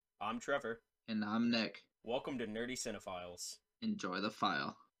I'm Trevor. And I'm Nick. Welcome to Nerdy Cinephiles. Enjoy the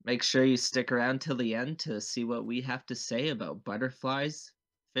file. Make sure you stick around till the end to see what we have to say about butterflies,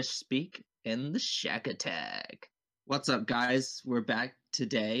 fish speak, and the shack attack. What's up, guys? We're back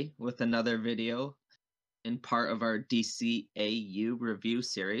today with another video in part of our DCAU review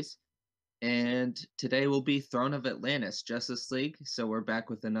series. And today will be Throne of Atlantis, Justice League. So we're back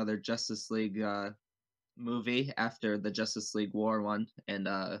with another Justice League movie after the Justice League War one and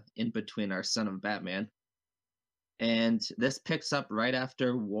in between our Son of Batman. And this picks up right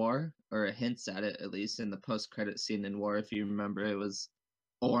after War, or it hints at it at least in the post-credit scene in War. If you remember, it was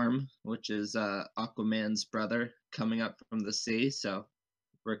Orm, which is Aquaman's brother, coming up from the sea. So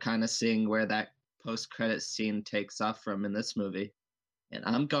we're kind of seeing where that post-credit scene takes off from in this movie. And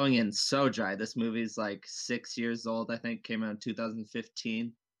I'm going in so dry. This movie's like 6 years old, I think, came out in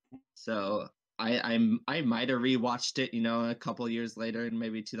 2015. So I might have rewatched it, a couple years later in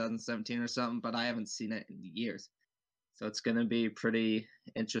maybe 2017 or something, but I haven't seen it in years. So it's going to be pretty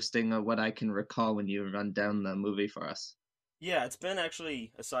interesting what I can recall when you run down the movie for us. Yeah, it's been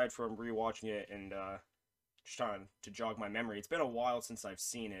actually, aside from rewatching it and just trying to jog my memory, it's been a while since I've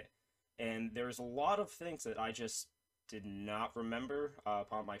seen it. And there's a lot of things that I just did not remember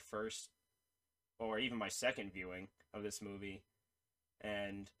upon my first or even my second viewing of this movie.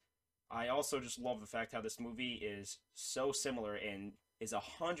 And I also just love the fact how this movie is so similar and is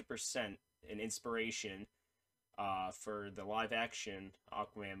 100% an inspiration for the live-action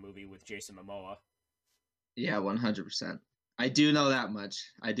Aquaman movie with Jason Momoa. Yeah, 100%. I do know that much.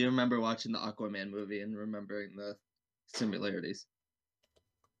 I do remember watching the Aquaman movie and remembering the similarities.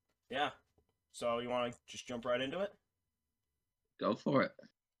 Yeah. So you want to just jump right into it? Go for it.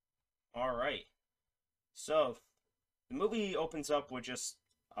 All right. So the movie opens up with just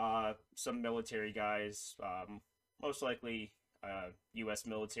some military guys, most likely U.S.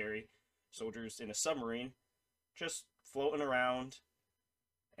 military soldiers in a submarine, just floating around,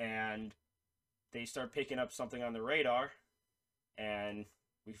 and they start picking up something on the radar, and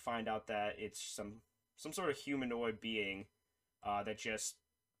we find out that it's some sort of humanoid being that just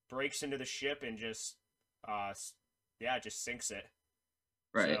breaks into the ship and just just sinks it.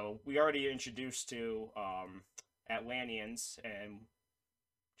 Right. So we already introduced to Atlanteans and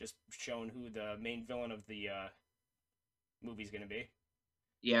just shown who the main villain of the movie's gonna be.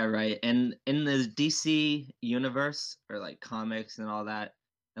 Yeah, right. And in the DC universe, or like comics and all that,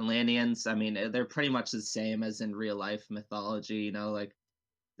 Atlanteans, I mean, they're pretty much the same as in real life mythology, like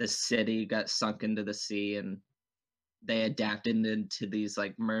the city got sunk into the sea and they adapted into these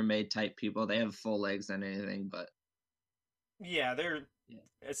like mermaid type people. They have full legs and anything, but yeah, they're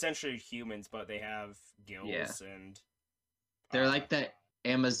essentially humans, but they have gills and they're like the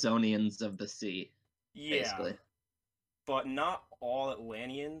Amazonians of the sea. Yeah, but not all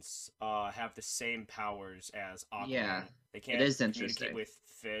Atlanteans have the same powers as Aquaman. Yeah, they can't communicate with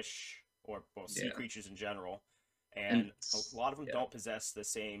fish or sea creatures in general, and a lot of them don't possess the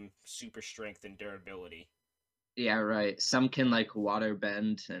same super strength and durability. Yeah, right. Some can like water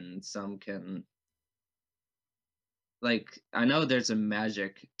bend, and some can I know there's a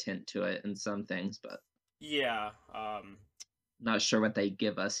magic tint to it in some things, but yeah, not sure what they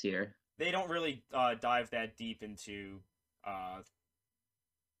give us here. They don't really dive that deep into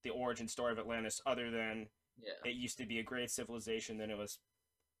the origin story of Atlantis, other than it used to be a great civilization, then it was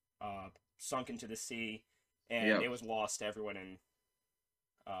sunk into the sea, and it was lost to everyone, and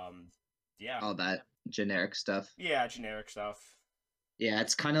all that generic stuff. Yeah, generic stuff. Yeah,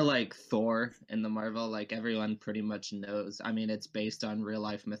 it's kind of like Thor in the Marvel, like everyone pretty much knows. I mean, it's based on real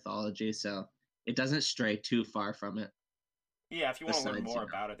life mythology, so it doesn't stray too far from it. Yeah, if you want to learn more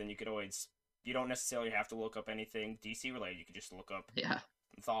about it, then you don't necessarily have to look up anything DC related. You can just look up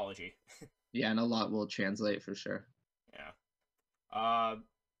mythology. Yeah, and a lot will translate for sure. Yeah.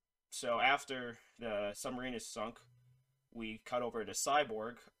 So after the submarine is sunk, we cut over to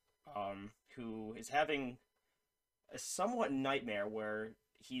Cyborg, who is having a somewhat nightmare where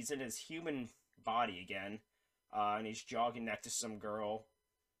he's in his human body again, and he's jogging next to some girl,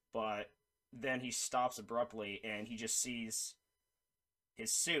 but then he stops abruptly and he just sees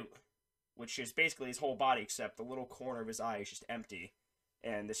his suit, which is basically his whole body except the little corner of his eye is just empty,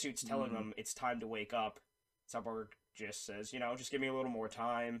 and the suit's telling him it's time to wake up. Cyborg just says, just give me a little more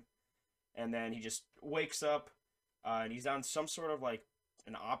time, and then he just wakes up, and he's on some sort of like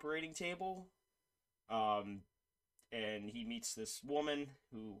an operating table, and he meets this woman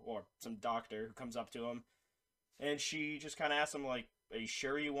or some doctor who comes up to him, and she just kind of asks him, like, are you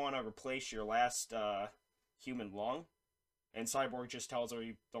sure you want to replace your last human lung? And Cyborg just tells her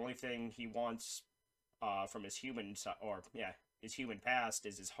the only thing he wants from his human his human past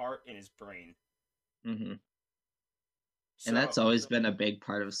is his heart and his brain. Hmm. And So that's always been a big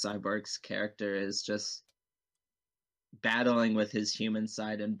part of Cyborg's character is just battling with his human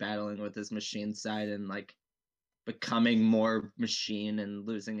side and battling with his machine side and like becoming more machine and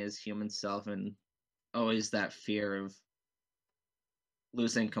losing his human self and always that fear of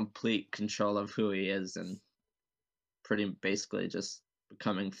losing complete control of who he is and pretty basically just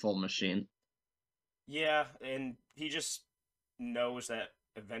becoming full machine. yeah, and he just knows that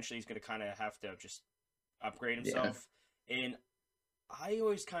eventually he's going to kind of have to just upgrade Yeah. himself. And I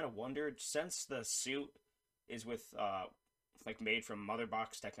always kind of wondered, since the suit is with like made from mother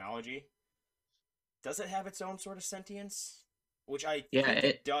box technology, does it have its own sort of sentience? Which I Yeah, think it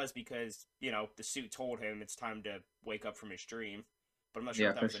it does because, the suit told him it's time to wake up from his dream. But I'm not sure yeah,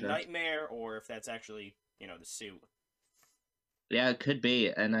 if that for was a sure. nightmare or if that's actually, the suit. Yeah, it could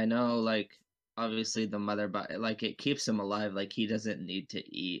be. And I know like obviously the mother but like it keeps him alive, like he doesn't need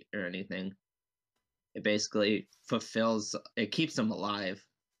to eat or anything. It basically fulfills it keeps him alive.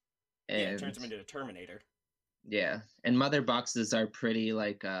 Yeah, it turns And him into a Terminator. yeah, and mother boxes are pretty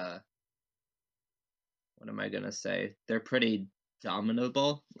like what am I gonna say? They're pretty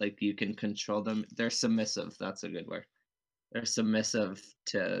dominable. Like you can control them. They're submissive. That's a good word. They're submissive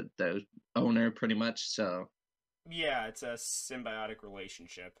to the owner pretty much. So Yeah, it's a symbiotic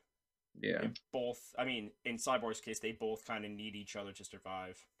relationship. yeah, They both, I mean, in Cyborg's case, they both kind of need each other to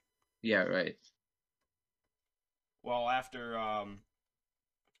survive. yeah, right. Well, after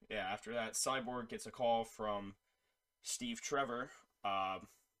that, Cyborg gets a call from Steve Trevor,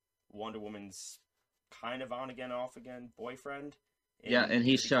 Wonder Woman's kind of on again, off again boyfriend Yeah, in and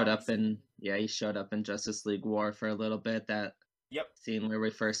he DC showed up Comics. in yeah he showed up in Justice League War for a little bit. That Yep, scene where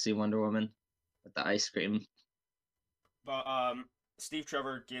we first see Wonder Woman with the ice cream. but Steve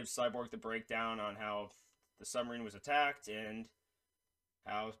Trevor gives Cyborg the breakdown on how the submarine was attacked and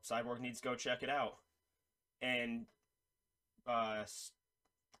how Cyborg needs to go check it out. And uh,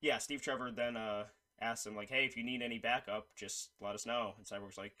 yeah, Steve Trevor then asks him like, "Hey, if you need any backup, just let us know." And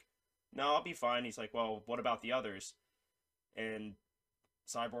Cyborg's like, "No, I'll be fine." He's like, "Well, what about the others?" And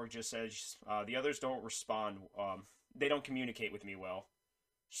Cyborg just says, "The others don't respond. They don't communicate with me well."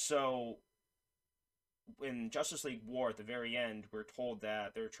 So in Justice League War, at the very end, we're told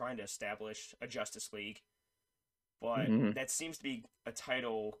that they're trying to establish a Justice League, but Hmm. that seems to be a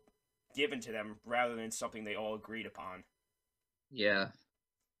title given to them rather than something they all agreed upon. Yeah.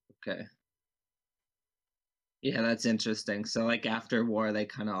 Okay. Yeah, that's interesting. So like after war, they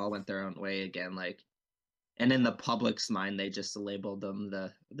kind of all went their own way again. Like, and in the public's mind, they just labeled them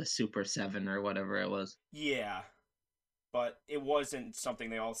the Super Seven or whatever it was. Yeah, but it wasn't something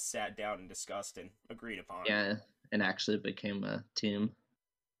they all sat down and discussed and agreed upon. Yeah, and actually became a team.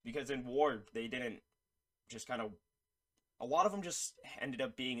 Because in war, they didn't just kind of. A lot of them just ended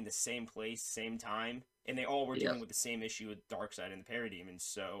up being in the same place, same time, and they all were Yep. dealing with the same issue with Darkseid and the Parademons.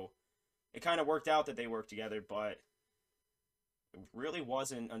 So it kind of worked out that they worked together, but it really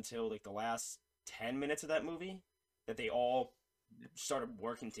wasn't until like the last 10 minutes of that movie that they all started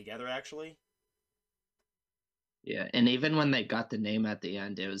working together actually. Yeah, and even when they got the name at the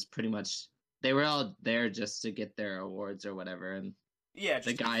end, it was pretty much they were all there just to get their awards or whatever. And Yeah, the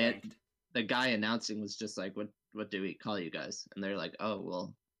just to be guy thanked. the guy announcing was just like, what do we call you guys?" And they're like, "Oh,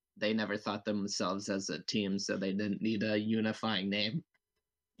 well, they never thought themselves as a team, so they didn't need a unifying name."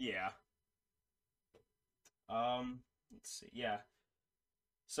 Yeah. Let's see. Yeah.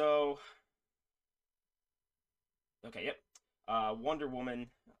 So, okay, yep. Wonder Woman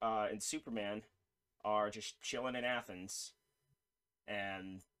and Superman are just chilling in Athens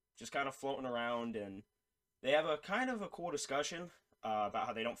and just kind of floating around, and they have a kind of a cool discussion about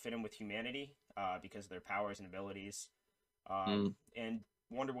how they don't fit in with humanity because of their powers and abilities. Mm. And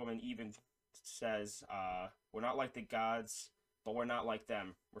Wonder Woman even says, "We're not like the gods, but we're not like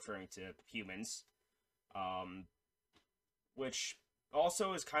them," referring to humans. Um, which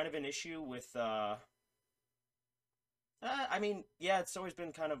also is kind of an issue with. I mean, yeah, it's always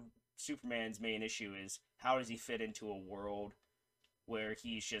been kind of Superman's main issue is how does he fit into a world where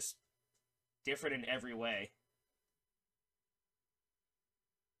he's just different in every way.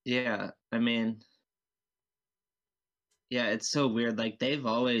 Yeah, I mean, yeah, it's so weird. Like they've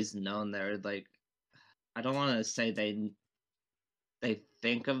always known they're like I don't want to say they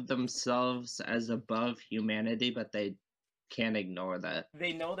think of themselves as above humanity, but they can't ignore that.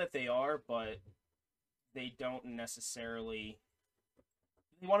 They know that they are, but they don't necessarily.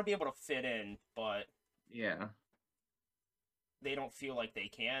 They want to be able to fit in, but Yeah, they don't feel like they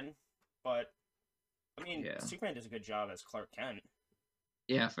can. But I mean, yeah, Superman does a good job as Clark Kent.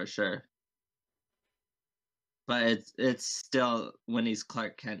 yeah, for sure. But it's still when he's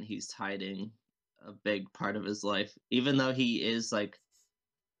Clark Kent, he's hiding a big part of his life. Even though he is like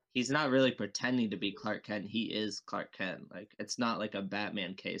he's not really pretending to be Clark Kent, he is Clark Kent. Like it's not like a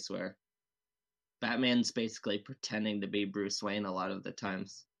Batman case where Batman's basically pretending to be Bruce Wayne a lot of the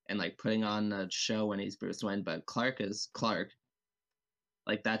times and like putting on a show when he's Bruce Wayne, but Clark is Clark.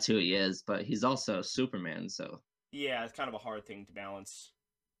 Like that's who he is, but he's also Superman, so Yeah, it's kind of a hard thing to balance.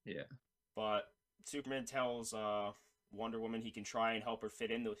 yeah. But Superman tells Wonder Woman he can try and help her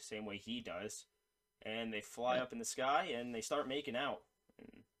fit in the same way he does, and they fly Right. up in the sky and they start making out.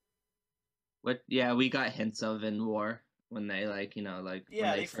 And What yeah, we got hints of in War when they like, like when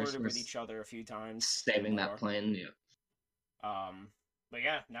yeah, they they first flirted were with each other a few times in saving that War. plane. Yeah. But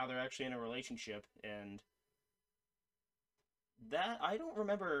yeah, now they're actually in a relationship, and that I don't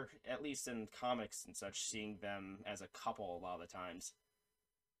remember, at least in comics and such, seeing them as a couple a lot of the times.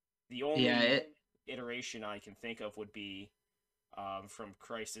 The Yeah, only it iteration I can think of would be from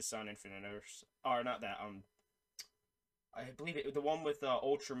Crisis on Infinite Earths, or not that. I believe the one with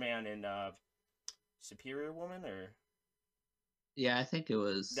Ultraman and Superior Woman, or yeah, I think it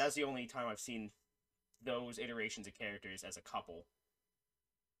that's was the only time I've seen those iterations of characters as a couple.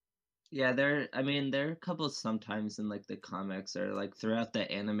 yeah, there are a couple sometimes in like the comics or like throughout the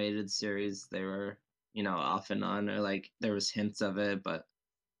animated series they were, off and on or like there was hints of it, but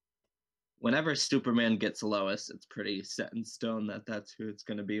whenever Superman gets Lois, it's pretty set in stone that that's who it's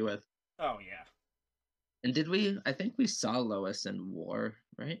going to be with. Oh yeah, And did we? I think we saw Lois in War,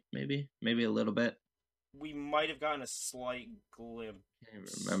 right? Maybe a little bit. we might have gotten a slight Can't even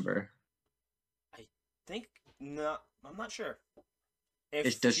glimpse. remember. I think not. I'm not sure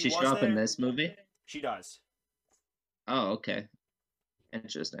Is, if does she she was show up in there. this movie? She does. Oh, okay,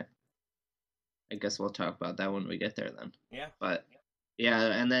 interesting. I guess we'll talk about that when we get there then. Yeah. But yeah,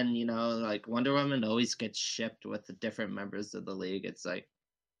 and then like Wonder Woman always gets shipped with the different members of the league. It's like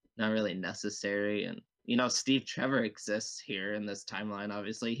not really necessary, and Steve Trevor exists here in this timeline.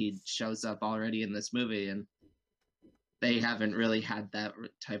 Obviously, he shows up already in this movie, and they haven't really had that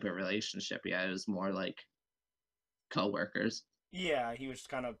type of relationship yet. It was more like co-workers. Yeah, he was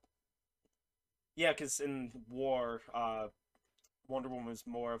kind of yeah, because in War, Wonder Woman was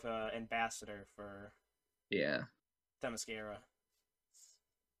more of an ambassador for Yeah. Themyscira.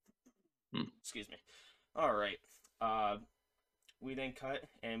 Hmm. Excuse me. All right. Uh, we then cut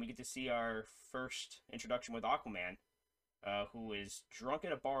and we get to see our first introduction with Aquaman, who is drunk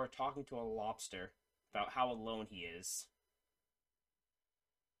at a bar talking to a lobster about how alone he is.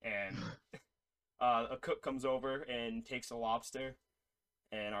 And a cook comes over and takes a lobster,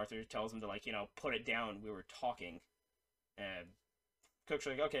 and Arthur tells him to put it down. We were talking, and cook's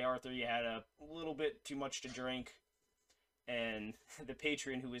like, okay, Arthur, you had a little bit too much to drink. And the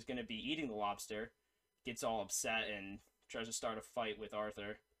patron who is going to be eating the lobster gets all upset and tries to start a fight with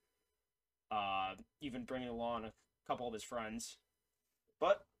Arthur, even bringing along a couple of his friends.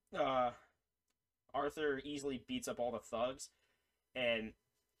 But uh, Arthur easily beats up all the thugs, and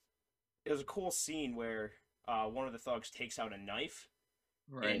it was a cool scene where one of the thugs takes out a knife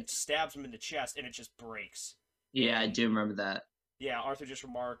Right. and stabs him in the chest, and it just breaks. Yeah, I And do remember that. yeah, Arthur just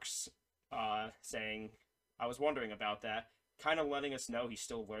remarks, saying, "I was wondering about that," kind of letting us know he's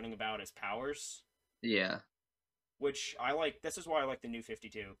still learning about his powers, Yeah. which I like. This is why I like the New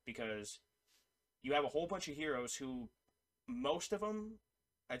 52, because you have a whole bunch of heroes who, most of them,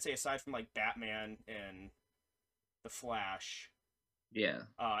 I'd say aside from like Batman and the Flash, Yeah.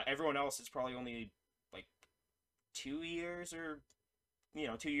 everyone else is probably only like 2 years or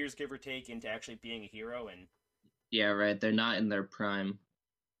 2 years give or take into actually being a hero, and Yeah, right. They're not in their prime.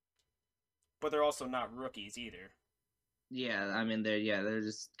 but they're also not rookies either. Yeah, I mean they're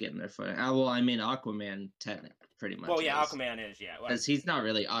just getting their foot. Well, I mean Aquaman technically pretty Well, much yeah, is Aquaman is, yeah. because he's not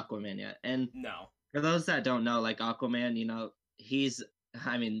really Aquaman yet. And No. for those that don't know, like Aquaman, he's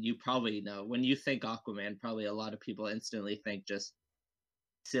I mean, you probably know when you think Aquaman, probably a lot of people instantly think just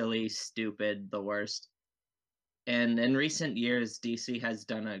silly, stupid, the worst. And in recent years, DC has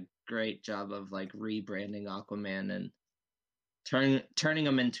done a great job of like rebranding Aquaman and turning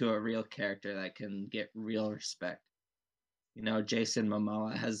him into a real character that can get real respect. Jason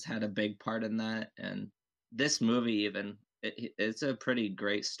Momoa has had a big part in that, and this movie even it's a pretty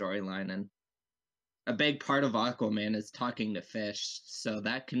great storyline, and a big part of Aquaman is talking to fish, so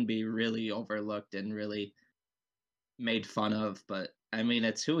that can be really overlooked and really made fun of. But I mean,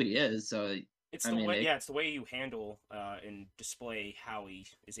 it's who he is, so It's I the mean, way, yeah, it's the way you handle and display how he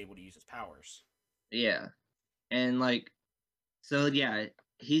is able to use his powers. yeah, and like so yeah,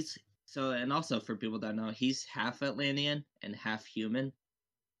 he's and also for people that know, he's half Atlantean and half human.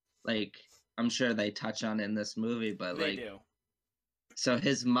 Like I'm sure they touch on in this movie, but They like, do. so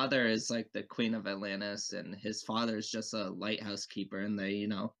his mother is like the queen of Atlantis, and his father's just a lighthouse keeper, and they,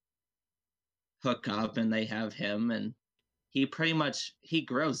 hook up, and they have him, and he pretty much he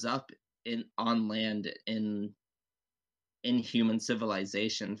grows up in on land in human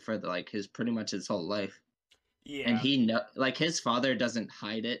civilization for like his pretty much his whole life, and Yeah. he know like his father doesn't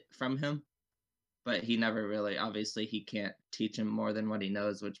hide it from him, but he never really obviously he can't teach him more than what he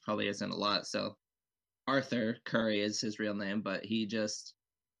knows, which probably isn't a lot. So Arthur Curry is his real name, but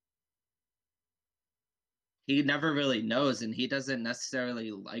he never really knows, and he doesn't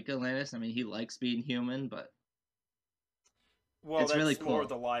necessarily like Atlantis. I mean, he likes being human, but Well, it's really that's more of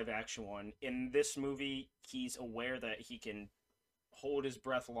cool. the live action one. In this movie, he's aware that he can hold his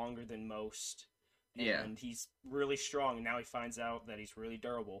breath longer than most, Yeah. and he's really strong. And now he finds out that he's really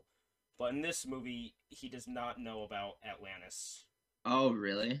durable. But in this movie, he does not know about Atlantis. Oh,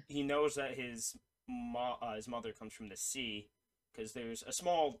 really? He knows that his mother comes from the sea, because there's a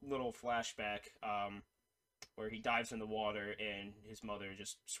small little flashback where he dives in the water and his mother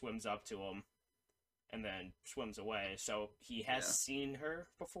just swims up to him and then swims away. So he has Yeah. seen her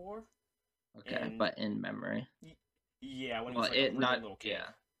before, Okay, and but in memory. yeah, when he Well, was like a it real not little kid.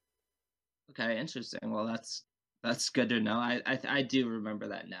 yeah. Okay, interesting. Well, that's good to know. I do remember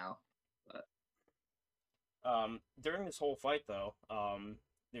that now. But During this whole fight, though,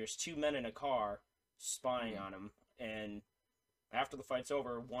 there's two men in a car spying mm, on him, and after the fight's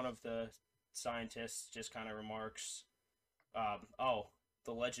over, one of the scientists just kind of remarks, "Oh,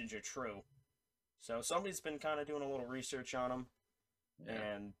 the legends are true." So somebody's been kind of doing a little research on him, yeah.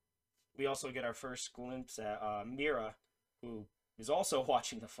 and we also get our first glimpse at Mira, who is also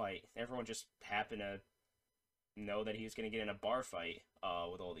watching the fight. Everyone just happened to know that he was going to get in a bar fight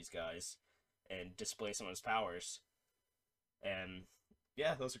with all these guys and display some of his powers. And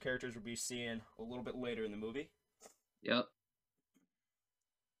yeah, those are characters we'll be seeing a little bit later in the movie. Yep.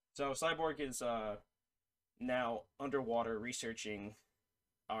 So Cyborg is now underwater researching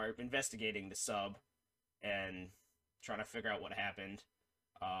or investigating the sub and trying to figure out what happened.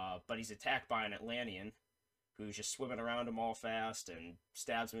 But he's attacked by an Atlantean who's just swimming around him all fast and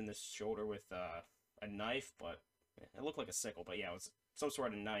stabs him in the shoulder with a knife, but it looked like a sickle, but yeah, it was some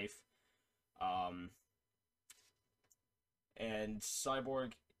sort of knife. Um, and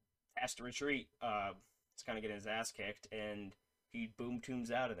Cyborg has to retreat. He's kind of getting his ass kicked, and he boom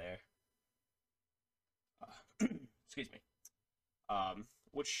tombs out of there. Excuse me.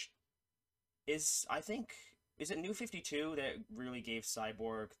 Which is, I think, is it New 52 that really gave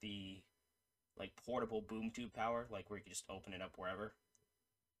Cyborg the like portable boom tube power, like where you can just open it up wherever?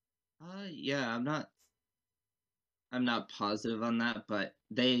 Yeah, I'm not positive on that, but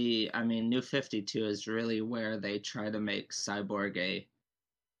I mean, New 52 is really where they try to make Cyborg a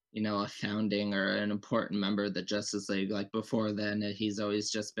founding or an important member of the Justice League. Like before then, he's always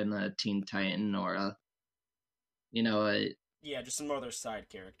just been a Teen Titan or a Yeah, just some other side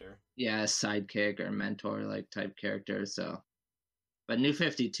character. yeah, a sidekick or mentor like type character. So, but New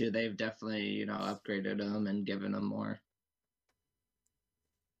 52, they've definitely, upgraded him and given him more.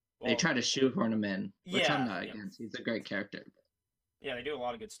 They Well, try to shoehorn him in, which I'm yeah, not yeah, against. He's a great character. yeah. They do a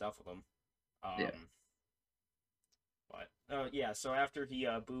lot of good stuff with him. Yeah. Um, but yeah. So after he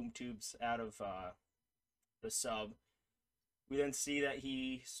boom tubes out of the sub, we then see that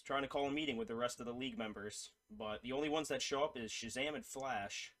he's trying to call a meeting with the rest of the league members, but the only ones that show up is Shazam and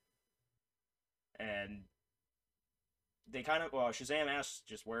Flash, and they kind of Shazam asks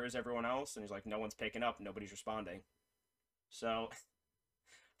just where is everyone else, and he's like no one's picking up, nobody's responding. So I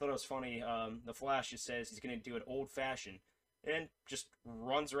thought it was funny. The Flash just says he's gonna do it old fashioned, and just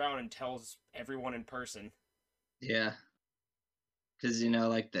runs around and tells everyone in person. Yeah. Because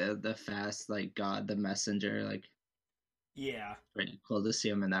like the fast like God, the messenger, like Yeah, pretty cool to see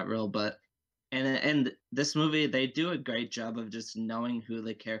him in that role. But and this movie, they do a great job of just knowing who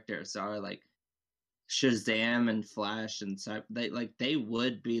the characters are. Like Shazam and Flash and they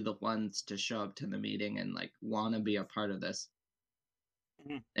would be the ones to show up to the meeting and like want to be a part of this.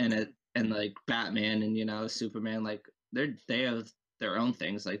 mhm. And like Batman and Superman, like they have their own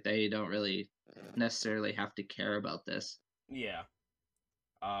things. Like they don't really necessarily have to care about this. Yeah.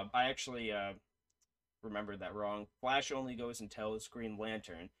 I actually remembered that wrong. Flash only goes and tells Green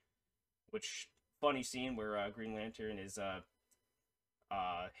Lantern, which funny scene where Green Lantern is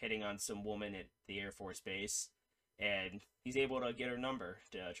hitting on some woman at the Air Force Base, and he's able to get her number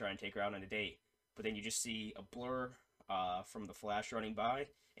to try and take her out on a date. But then you just see a blur from the Flash running by,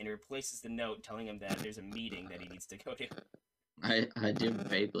 and he replaces the note telling him that there's a meeting that he needs to go to. I do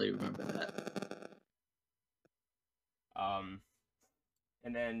vaguely remember that. Um,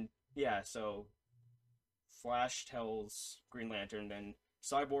 and then yeah, so Flash tells Green Lantern, then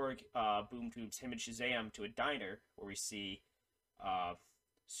Cyborg boom tubes him and Shazam to a diner where we see uh,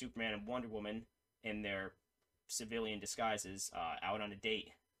 Superman and Wonder Woman in their civilian disguises out on a date.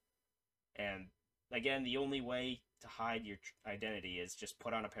 And again, the only way to hide your identity is just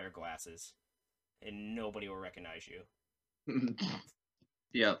put on a pair of glasses, and nobody will recognize you.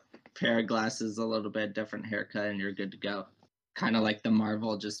 Yep. Pair of glasses, a little bit different haircut, and you're good to go. Kind of like the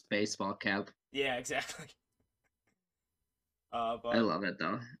Marvel, just baseball cap. Yeah, exactly. I But love it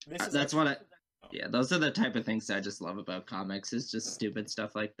though. this is That's actually. what I. Oh. Yeah, those are the type of things I just love about comics. Is just stupid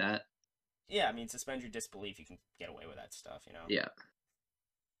stuff like that. Yeah, I mean, suspend your disbelief. You can get away with that stuff, you know. Yeah.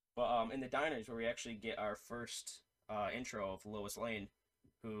 But in the diners where we actually get our first intro of Lois Lane,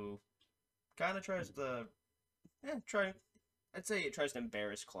 who kind of tries to, try. I'd say it tries to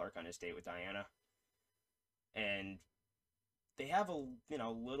embarrass Clark on his date with Diana, and they have a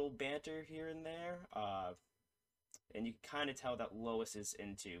little banter here and there, and you kind of tell that Lois is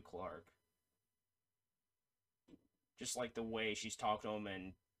into Clark, just like the way she's talking to him,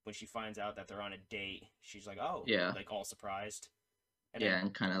 and when she finds out that they're on a date, she's like, "Oh," Yeah. like all surprised, and then Yeah,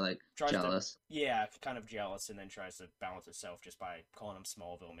 and kind of like tries to, jealous. yeah, kind of jealous, and then tries to balance herself just by calling him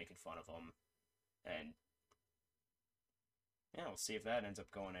Smallville, making fun of him, and yeah, we'll see if that ends up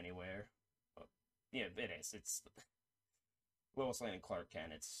going anywhere. But, yeah, it is. It's Lois Lane and Clark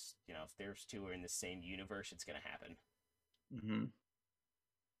Kent. It's if there's two are in the same universe, it's gonna happen. Hmm.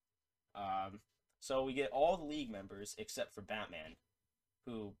 So we get all the League members except for Batman,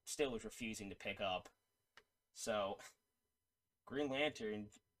 who still is refusing to pick up. So Green Lantern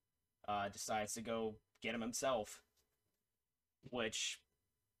decides to go get him himself, which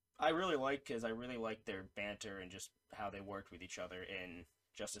I really like because I really like their banter and just how they worked with each other in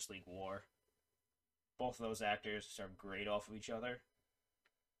Justice League War. Both of those actors are great off of each other,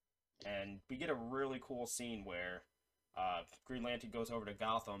 and we get a really cool scene where Green Lantern goes over to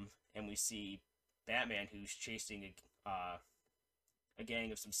Gotham, and we see Batman who's chasing a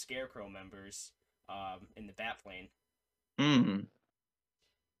gang of some Scarecrow members in the Batplane. Hmm.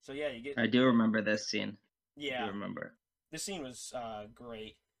 So yeah, you get I do remember this scene. I do yeah. remember. This scene was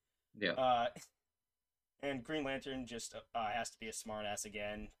great. Yeah. Uh, and Green Lantern just has to be a smartass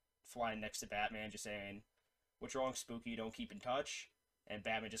again, flying next to Batman, just saying, "What's wrong, Spooky? Don't keep in touch." And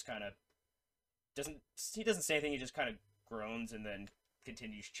Batman just kind of doesn't. He doesn't say anything. He just kind of groans and then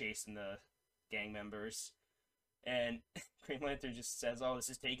continues chasing the gang members. And Green Lantern just says, "Oh, this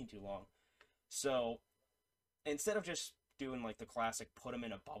is taking too long." So instead of just doing like the classic put him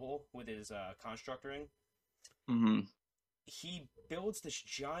in a bubble with his construct ring, Hmm. he builds this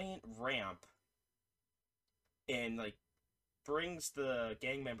giant ramp and like brings the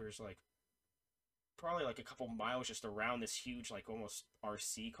gang members like probably like a couple miles just around this huge like almost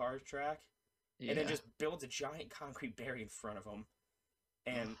RC car track, and then Yeah. just builds a giant concrete barrier in front of them.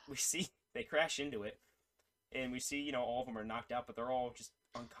 And we see they crash into it, and we see all of them are knocked out, but they're all just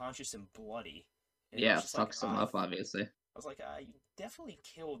unconscious and bloody. And I was Yeah, just like, fucks them up, obviously. you definitely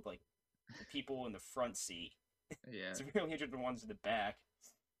killed like the people in the front seat. Yeah. Severely injured the ones in the back.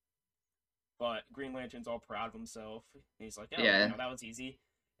 But Green Lantern's all proud of himself. And he's like, "Oh, Yeah. that was easy."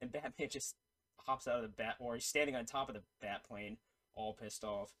 And Batman just hops out of the bat, or he's standing on top of the bat plane, all pissed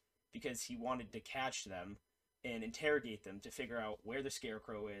off because he wanted to catch them and interrogate them to figure out where the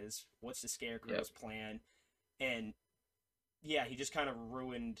Scarecrow is, what's the Yep. Scarecrow's plan, and yeah, he just kind of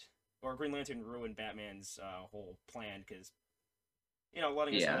ruined, or Green Lantern ruined Batman's whole plan because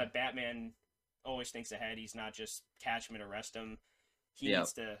letting us know Yeah. that Batman always thinks ahead. He's not just catch him and arrest him. He Yep.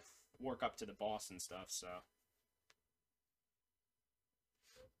 needs to work up to the boss and stuff. So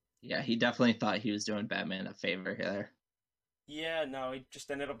Yeah, he definitely thought he was doing Batman a favor here. yeah, no, he just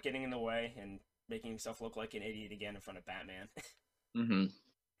ended up getting in the way and making himself look like an idiot again in front of Batman. Hmm.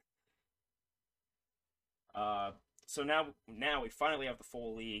 uh, so now we finally have the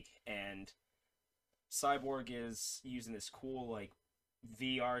full league, and Cyborg is using this cool like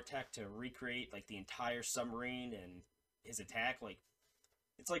VR tech to recreate like the entire submarine and his attack. Like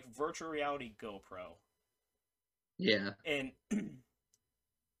it's like virtual reality GoPro, Yeah. and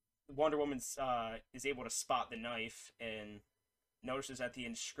Wonder Woman is able to spot the knife and notices that the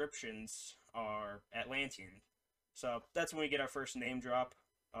inscriptions are Atlantean. So that's when we get our first name drop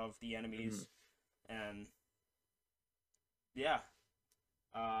of the Mhm. enemies, and yeah,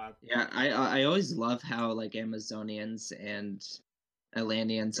 Yeah, I always love how like Amazonians and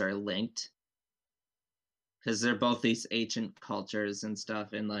Atlanteans are linked because they're both these ancient cultures and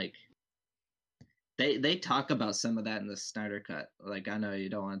stuff, and like They talk about some of that in the Snyder cut. Like I know you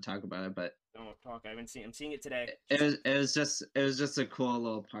don't want to talk about it, but Don't talk. I haven't seen. I'm seeing it today. it was just a cool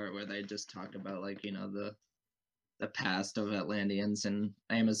little part where they just talk about like the past of Atlanteans and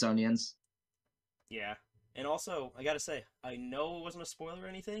Amazonians. Yeah, and also I gotta say, I know it wasn't a spoiler or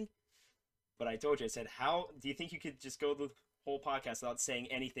anything, but I told you. I said, "How do you think you could just go the whole podcast without saying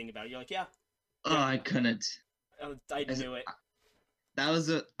anything about it?" You're like, "Yeah, Oh, yeah, I couldn't. I I, knew it." that was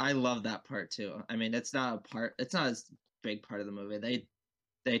a. I love that part too. I mean, it's not a part. It's not a big part of the movie.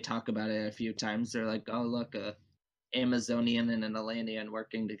 They talk about it a few times. They're like, oh look, a Amazonian and an Atlantean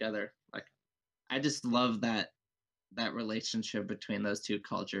working together. Like, I just love that relationship between those two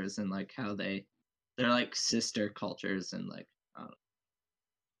cultures and like how they're like sister cultures and like it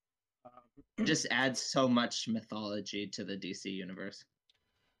Um, just adds so much mythology to the DC universe.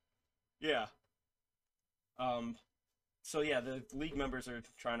 yeah. Um. So yeah, the league members are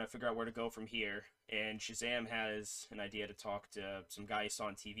trying to figure out where to go from here, and Shazam has an idea to talk to some guy he saw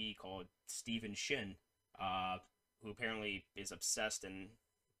on TV called Stephen Shin, uh, who apparently is obsessed and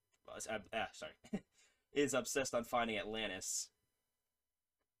sorry, is obsessed on finding Atlantis,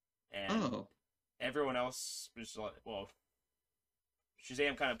 and Oh, everyone else was like, well,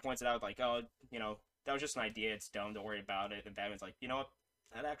 Shazam kind of points it out like, oh, that was just an idea. It's dumb. Don't worry about it. And Batman's like, you know what?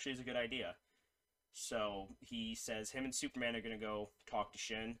 That actually is a good idea. So he says him and Superman are gonna go talk to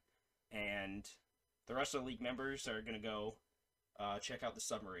Shin, and the rest of the league members are gonna go check out the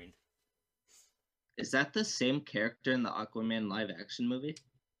submarine. is that the same character in the Aquaman live action movie?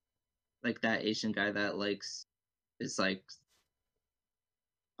 Like that Asian guy that likes is like,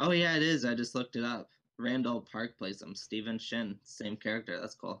 oh yeah, it is. I just looked it up. Randall Park plays him. Stephen Shin, same character.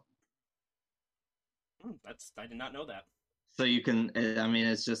 That's cool. That's I did not know that. So you can, I mean,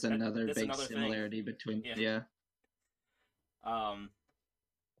 it's just another That's big another thing. similarity between, Yeah. yeah. Um.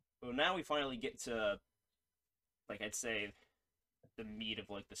 Well, now we finally get to, like, I'd say the meat of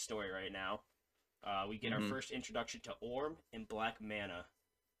like the story right now. We get our Mm-hmm. first introduction to Orm and Black Mana.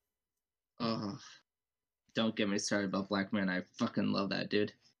 Oh, don't get me started about Black Man. I fucking love that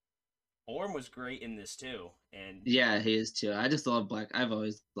dude. Orm was great in this too, and Yeah, he is too. I just love Black. I've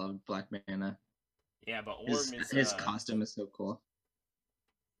always loved Black Mana. yeah, but His Orm is his costume is so cool.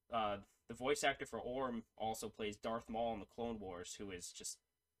 uh the voice actor for Orm also plays Darth Maul in the Clone Wars, who is just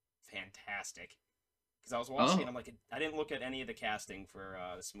fantastic. Because I was watching it, Oh, I'm like, I didn't look at any of the casting for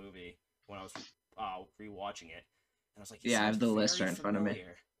this movie when I was rewatching it, and I was like, he yeah, I sounds have the list very right in front of me.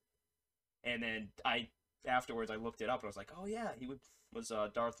 familiar. And then afterwards I looked it up and I was like, oh yeah, was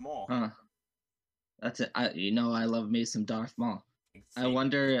Darth Maul. Huh. That's it. I love me some Darth Maul. I See,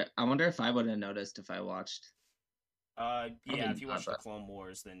 wonder. I wonder if I would have noticed if I watched. yeah, Probably if you not, watch the but Clone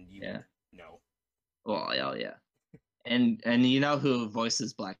Wars, then you yeah. would know. Well, yeah, yeah. And you know who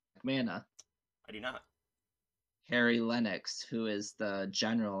voices Black Mana? I do not. Harry Lennox, who is the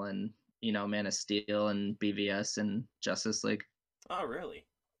general in Man of Steel and BVS and Justice League. Oh, really?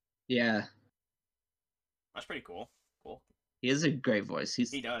 Yeah, That's pretty cool. Cool. he has a great voice. He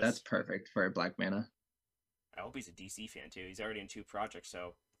That's does. perfect for Black Mana. I hope he's a DC fan too. He's already in two projects,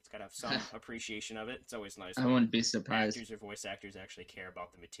 so he's got to have some appreciation of it. It's always nice I when wouldn't be surprised. actors or voice actors actually care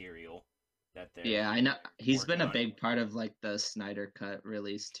about the material that they're Yeah, I know he's been working a on. big part of like the Snyder Cut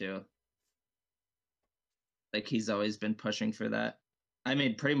release too. Like he's always been pushing for that. I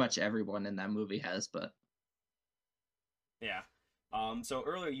mean, pretty much everyone in that movie has, but Yeah. So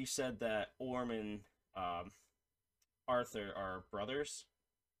earlier you said that Orm and Arthur are brothers,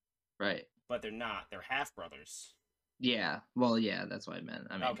 right. but they're not. They're half brothers. Yeah. Well, yeah, that's what I meant.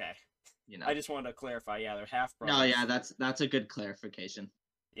 I mean, Okay. you know. I just wanted to clarify. Yeah, they're half No, yeah, brothers. that's a good clarification.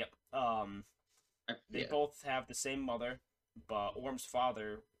 Yep. They Yeah. both have the same mother, but Orm's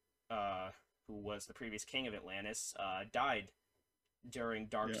father, who was the previous king of Atlantis, died during Yeah.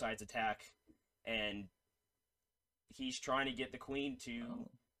 Darkseid's attack, and he's trying to get the queen to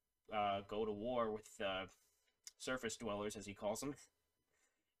go to war with surface dwellers, as he calls them,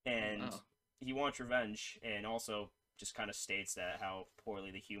 and Oh. he wants revenge, and also just kind of states that how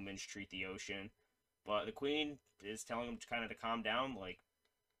poorly the humans treat the ocean. But the queen is telling him to kind of to calm down, like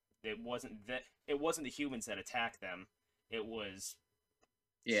it wasn't the humans that attacked them. It was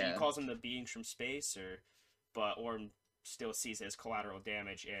she Yeah. calls them the beings from space, but Orm still sees it as collateral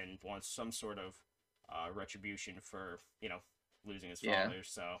damage and wants some sort of retribution for losing his Yeah. father.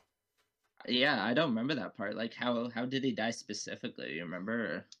 So Yeah, I don't remember that part. Like how did he die specifically? You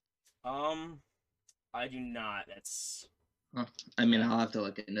remember? I do not. That's Huh. I mean, yeah. I'll have to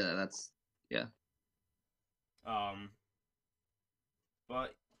look into that. That's yeah. Um,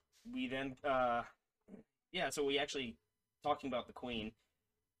 but we then yeah. So we actually talking about the queen.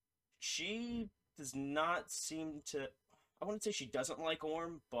 She does not seem to. I wouldn't say she doesn't like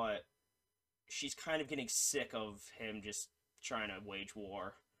Orm, but she's kind of getting sick of him just trying to wage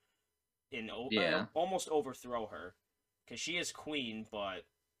war and Yeah. almost overthrow her, because she is queen, but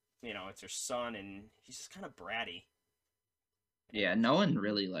it's her son, and he's just kind of bratty. Yeah, And no one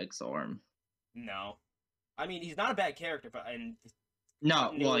really likes Orm. no, I mean he's not a bad character, but in No, well,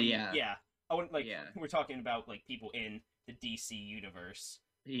 continuity, yeah. yeah, I wouldn't like. Yeah. We're talking about like people in the DC universe.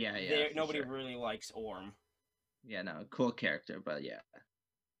 Yeah, yeah, There, for nobody sure. really likes Orm. Yeah, no, cool character, but yeah.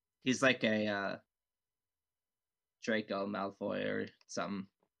 He's like a Draco Malfoy or something.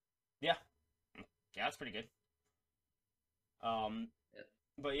 Yeah, yeah, that's pretty good. Um, Yeah.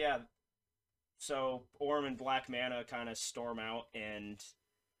 but yeah, so Orm and Black Mana kind of storm out, and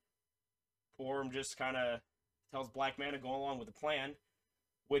Orm just kind of tells Black Mana to go along with the plan,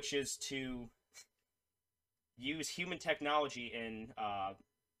 which is to use human technology in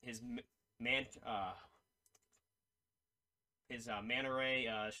his man his manta ray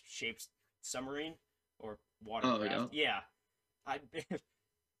shaped submarine or Oh, yeah. watercraft. Yeah, I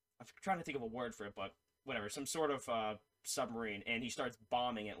I'm trying to think of a word for it, but whatever, some sort of submarine, and he starts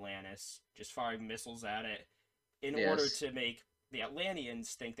bombing Atlantis, just firing missiles at it, in order Yes. to make the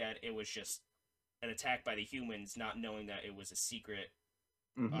Atlanteans think that it was just an attack by the humans, not knowing that it was a secret,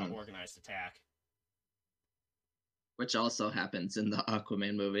 Hmm. organized attack. Which also happens in the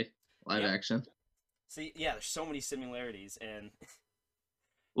Aquaman movie, live Yep. action. See, yeah, there's so many similarities, and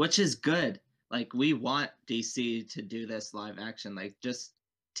Which is good. Like we want DC to do this live action. Like just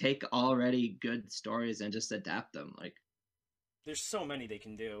take already good stories and just adapt them. Like there's so many they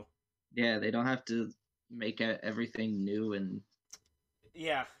can do. yeah, they don't have to make everything new and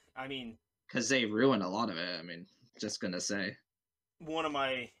Yeah, I mean, because they ruin a lot of it. I mean, just gonna say. one of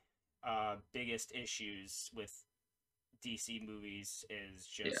my biggest issues with DC movies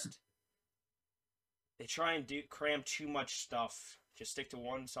is Yeah. just they try and cram too much stuff. Just stick to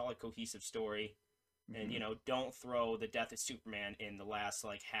one solid cohesive story, and Hmm. don't throw the death of Superman in the last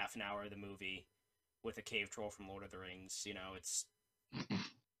like half an hour of the movie with a cave troll from Lord of the Rings. It's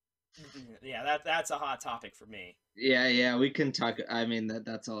yeah, that's a hot topic for me. Yeah, yeah, we can talk. I mean,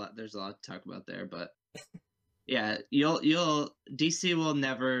 that's a lot. There's a lot to talk about there, but yeah, you'll DC will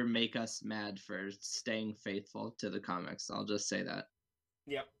never make us mad for staying faithful to the comics. I'll just say that.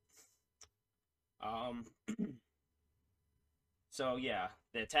 Yep. Um. So yeah,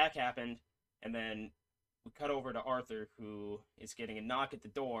 the attack happened, and then we cut over to Arthur, who is getting a knock at the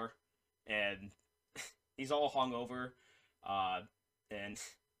door, and he's all hungover, uh, and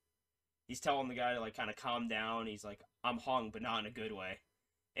he's telling the guy to like kind of calm down. He's like, "I'm hung, but not in a good way,"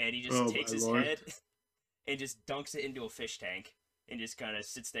 and he just Oh takes my his lord. head and just dunks it into a fish tank, and just kind of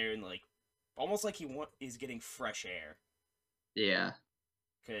sits there and like, almost like is getting fresh air. Yeah.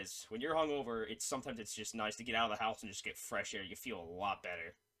 Because when you're hungover, sometimes it's just nice to get out of the house and just get fresh air. You feel a lot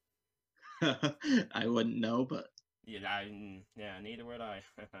better. I wouldn't know, but Yeah, neither would I.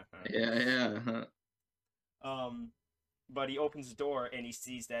 yeah, yeah. Huh. um, but he opens the door and he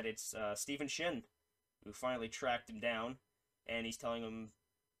sees that it's Stephen Shin, who finally tracked him down, and he's telling him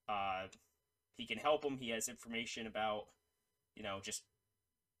uh, he can help him. He has information about, just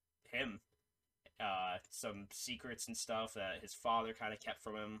him, some secrets and stuff that his father kind of kept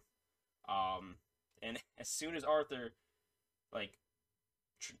from him. And as soon as Arthur like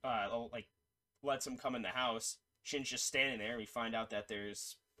like lets him come in the house, Shin's just standing there, and we find out that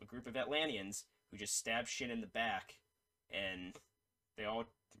there's a group of Atlanteans who just stab Shin in the back, and they all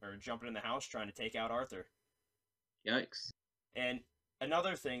are jumping in the house trying to take out Arthur. Yikes. And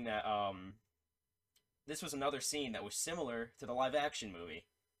another thing that this was another scene that was similar to the live action movie.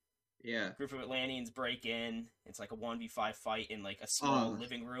 Yeah. A group of Atlanteans break in. It's like a 1v5 fight in like a small Oh,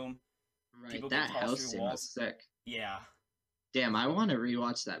 living room. right. People get That tossed house through scene was walls. sick. Yeah. Damn, I want to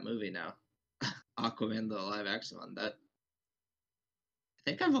rewatch that movie now. Aquaman, the live action one. That I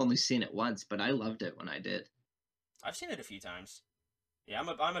think I've only seen it once, but I loved it when I did. I've seen it a few times. Yeah,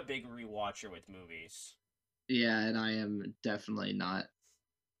 I'm a big rewatcher with movies. Yeah, and I am definitely not.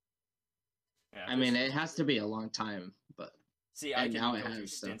 Yeah, I mean, there's it has to be a long time, but see, I and can now it go through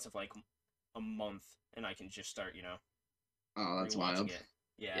has. So, stints of like a month, and I can just start, oh, that's rewatching wild. it.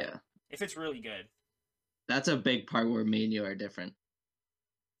 Yeah, Yeah, if it's really good. that's a big part where me and you are different.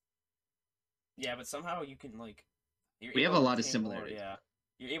 Yeah, but somehow you can like you're We have able a to lot of retain more. similarities. Yeah,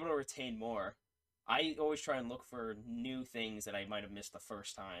 you're able to retain more. I always try and look for new things that I might have missed the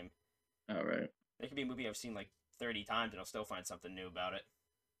first time. All right. There could be a movie I've seen like 30 times and I'll still find something new about it.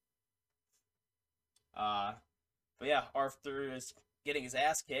 Uh, but yeah, Arthur is getting his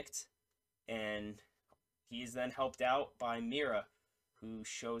ass kicked, and he is then helped out by Mira, who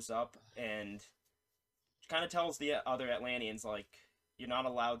shows up and kind of tells the other Atlanteans, like, you're not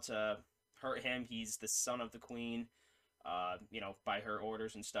allowed to hurt him. He's the son of the queen, by her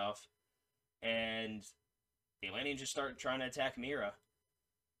orders and stuff. And the Atlanteans just start trying to attack Mira,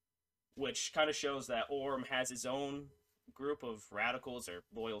 which kind of shows that Orm has his own group of radicals or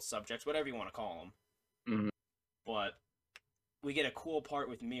loyal subjects, whatever you want to call them. Mhm. But we get a cool part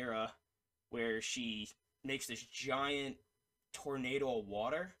with Mira where she makes this giant tornado of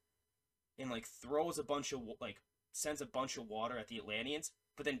water and like throws a bunch of sends a bunch of water at the Atlanteans,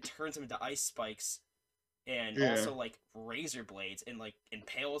 but then turns them into ice spikes and also like razor blades and like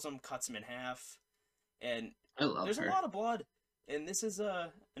impales them, cuts them in half, and I love there's her. a lot of blood. And this is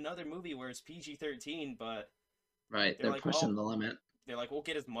another movie where it's PG-13, but Right, they're like, pushing well, the limit. they're like, we'll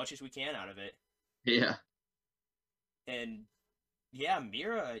get as much as we can out of it. Yeah. And yeah,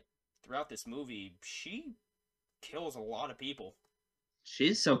 Mira throughout this movie, she kills a lot of people.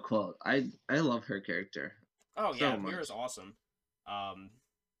 She's so cool. I love her character. Oh so yeah, much. Mira's awesome.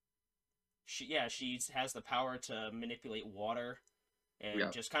 She has the power to manipulate water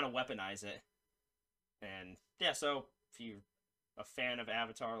and just kind of weaponize it. And yeah, so if you're a fan of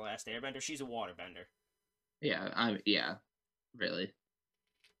Avatar: Last Airbender, she's a waterbender. Yeah, really.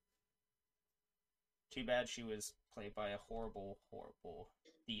 Too bad she was played by a horrible, horrible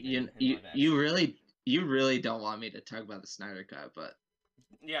demon in live action. You really don't want me to talk about the Snyder Cut, but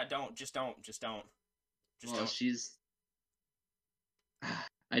yeah, don't. She's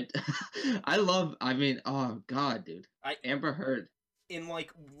I love. I mean, oh god, dude. Amber Heard. In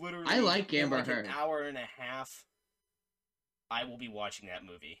like literally, I like Amber Heard. An hour and a half, I will be watching that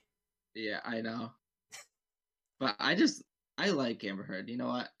movie. Yeah, I know. But I like Amber Heard. You know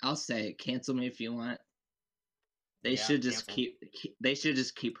what? I'll say it. Cancel me if you want. They should just they should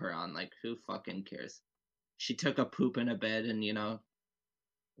just keep her on. Like, who fucking cares? She took a poop in a bed and,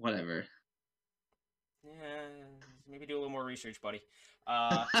 whatever. Yeah, maybe do a little more research, buddy.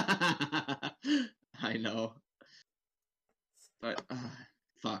 I know. But,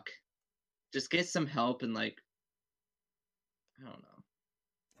 fuck. Just get some help and, like, I don't know.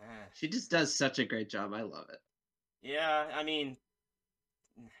 She just does such a great job. I love it. Yeah, I mean,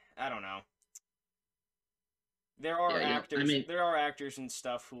 I don't know. There are actors. There are actors and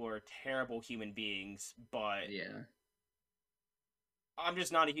stuff who are terrible human beings, but I'm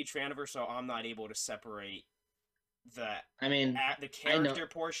just not a huge fan of her, so I'm not able to separate the character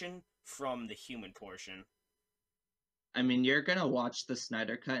portion from the human portion. I mean, you're gonna watch the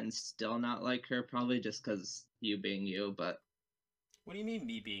Snyder Cut and still not like her, probably just because you being you. But what do you mean,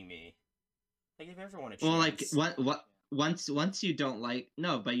 me being me? I give everyone a chance. Well, like once you don't like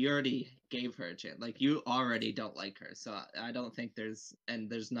but you already gave her a chance. Like, you already don't like her, so I don't think there's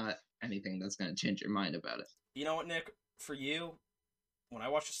not anything that's gonna change your mind about it. You know what, Nick? For you, when I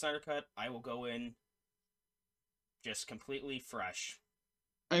watch the Snyder Cut, I will go in just completely fresh.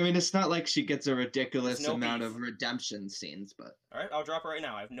 I mean, it's not like she gets a ridiculous amount of redemption scenes, but all right, I'll drop her right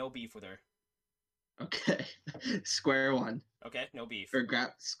now. I have no beef with her. Okay, square one. Okay, no beef. Or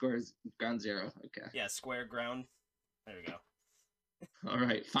ground zero. Okay. Yeah, square ground. There we go. All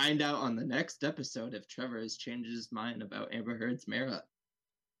right, find out on the next episode if Trevor has changed his mind about Amber Heard's Mira.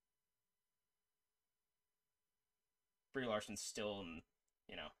 Brie Larson's still in,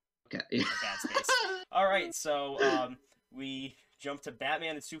 okay, a bad space. All right, so we jump to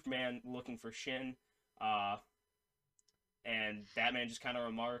Batman and Superman looking for Shin, and Batman just kind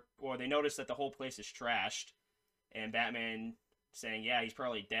of they notice that the whole place is trashed, and Batman saying, yeah, he's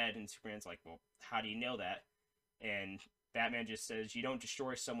probably dead, and Superman's like, well, how do you know that? And Batman just says, you don't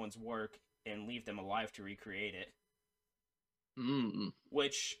destroy someone's work and leave them alive to recreate it.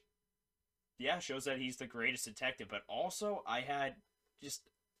 Which, shows that he's the greatest detective, but also I had just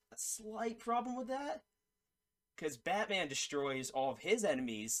a slight problem with that, because Batman destroys all of his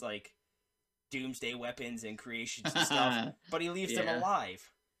enemies, like doomsday weapons and creations and stuff, but he leaves them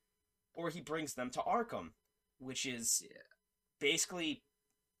alive, or he brings them to Arkham, which is basically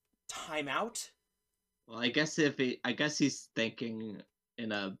timeout. Well, I guess he's thinking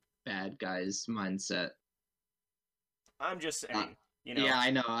in a bad guy's mindset. I'm just saying, Yeah,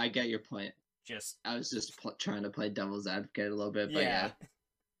 I know. I get your point. I was just trying to play devil's advocate a little bit, but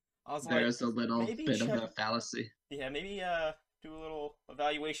there's a little bit of a fallacy. Yeah, maybe do a little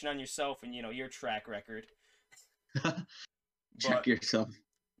evaluation on yourself and your track record. Check yourself.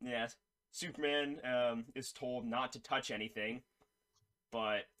 Yeah, Superman is told not to touch anything,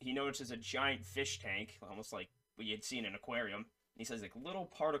 but he notices a giant fish tank, almost like what you had seen in an aquarium. He says like little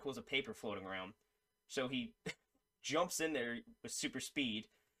particles of paper floating around. So he jumps in there with super speed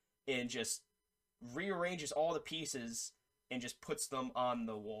and just rearranges all the pieces and just puts them on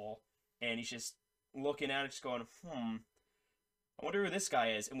the wall. And he's just looking at it, just going, I wonder who this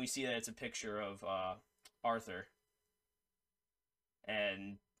guy is. And we see that it's a picture of Arthur.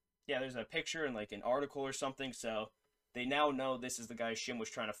 And yeah, there's a picture and like an article or something. So they now know this is the guy Shin was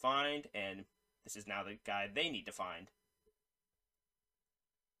trying to find, and this is now the guy they need to find.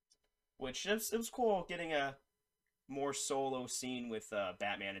 Which it was cool getting a more solo scene with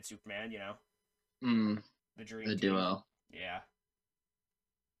Batman and Superman. Mm, The Dream the Team. duo. Yeah.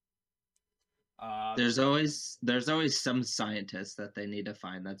 There's always some scientist that they need to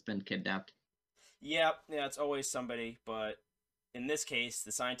find that's been kidnapped. Yeah, it's always somebody, but in this case,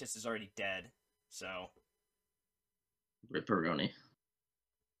 the scientist is already dead. So, Ripperoni.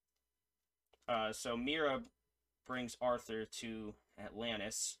 so Mira brings Arthur to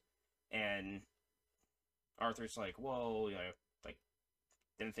Atlantis, and Arthur's like, "Whoa, like,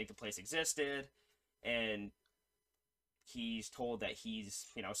 didn't think the place existed," and he's told that he's,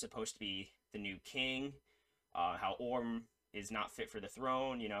 supposed to be the new king. How Orm is not fit for the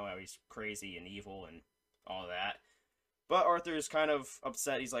throne. How he's crazy and evil and all that. But Arthur is kind of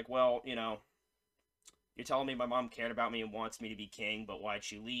upset. He's like, well, you're telling me my mom cared about me and wants me to be king, but why'd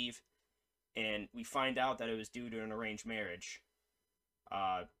she leave? And we find out that it was due to an arranged marriage.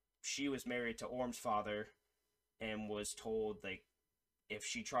 She was married to Orm's father and was told, like, if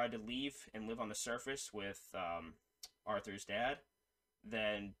she tried to leave and live on the surface with Arthur's dad,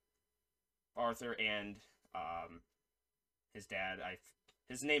 then Arthur and his dad,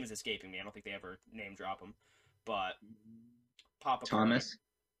 his name is escaping me. I don't think they ever name drop him, but Papa Thomas. Curry.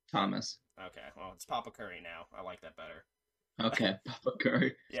 Thomas. Okay, well, it's Papa Curry now. I like that better. Okay, Papa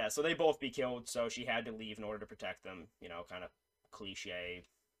Curry. Yeah, so they both be killed, so she had to leave in order to protect them. Kind of cliche.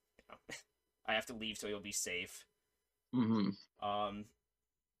 I have to leave so he'll be safe. Mm-hmm.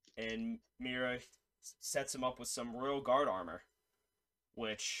 And Mira sets him up with some Royal Guard armor,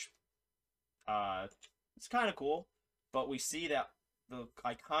 which it's kind of cool. But we see that the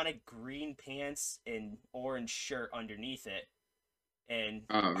iconic green pants and orange shirt underneath it, and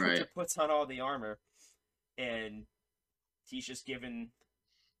Arthur puts on all the armor, and he's just given,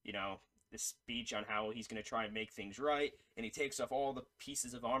 this speech on how he's going to try and make things right, and he takes off all the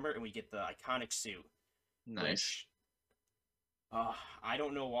pieces of armor, and we get the iconic suit. Nice. Which, I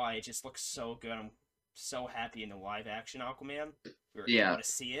don't know why, it just looks so good. I'm so happy in the live action Aquaman. We were able to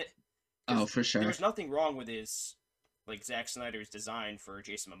see it. Oh, for sure. There's nothing wrong with his, like, Zack Snyder's design for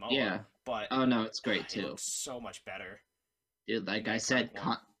Jason Momoa. Yeah. But oh no, it's great too. It looks so much better. Dude, like I said,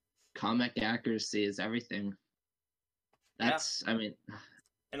 comic accuracy is everything. That's, I mean,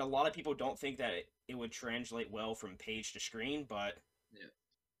 and a lot of people don't think that it would translate well from page to screen, but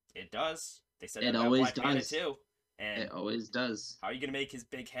it does. They said it that always Black does. Manta too. And it always does. How are you gonna make his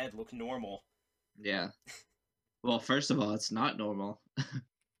big head look normal? Yeah. Well, first of all, it's not normal.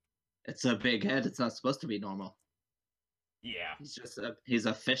 It's a big head. It's not supposed to be normal. Yeah. He's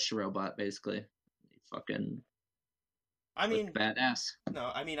a fish robot, basically. Fucking. I mean, badass.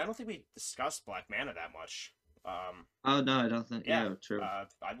 No, I mean, I don't think we discussed Black Manta that much. Oh no, I don't think. Yeah, true.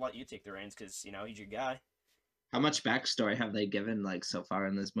 I'd let you take the reins because he's your guy. How much backstory have they given like so far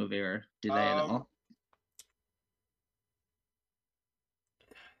in this movie, or do they at all?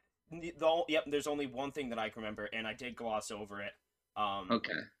 Yep, there's only one thing that I can remember, and I did gloss over it.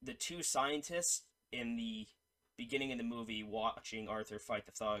 Okay. The two scientists in the beginning of the movie watching Arthur fight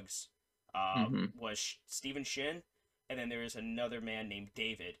the thugs was Stephen Shin, and then there is another man named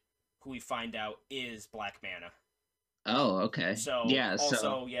David, who we find out is Black Manta. Oh, okay. So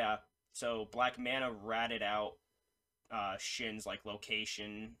so Black Manta ratted out Shin's like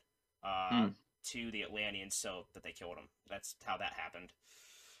location to the Atlanteans so that they killed him. That's how that happened.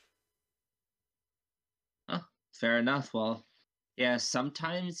 Oh, fair enough. Well, yeah,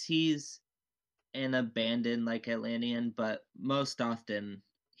 sometimes he's an abandoned like Atlantean, but most often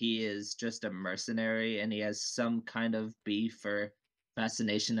he is just a mercenary and he has some kind of beef or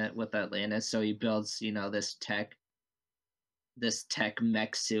fascination with Atlantis. So he builds, this tech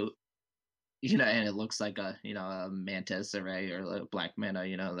mech suit, and it looks like a mantis array or a Black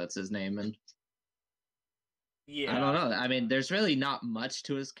Manta, that's his name. And yeah, I don't know. I mean, there's really not much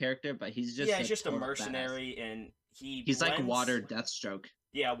to his character, but he's just a mercenary, badass. And he's blends... like Water Deathstroke.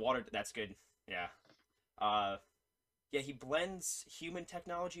 Yeah, Water. That's good. Yeah. He blends human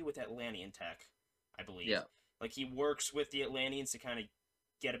technology with Atlantean tech, I believe. Yeah. Like he works with the Atlanteans to kind of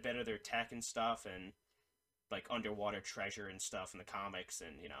get a bit of their tech and stuff, and like underwater treasure and stuff in the comics,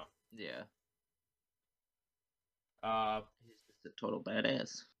 and Yeah. He's just a total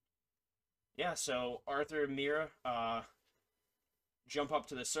badass. Yeah, so Arthur and Mira jump up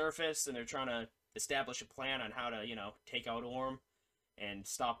to the surface, and they're trying to establish a plan on how to, take out Orm and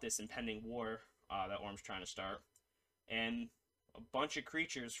stop this impending war that Orm's trying to start, and a bunch of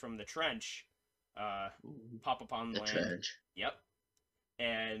creatures from the trench pop up on The land. trench. Yep.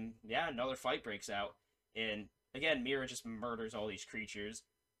 And yeah, another fight breaks out. And again, Mira just murders all these creatures.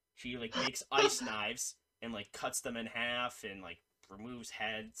 She like makes ice knives and like cuts them in half and like removes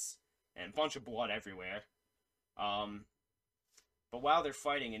heads and a bunch of blood everywhere. Um, but while they're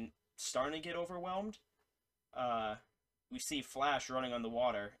fighting and starting to get overwhelmed, we see Flash running on the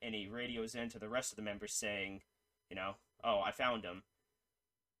water, and he radios in to the rest of the members saying, you know, "Oh, I found him."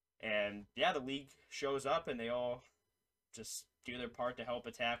 And yeah, the League shows up, and they all just do their part to help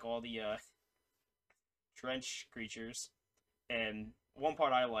attack all the trench creatures. And one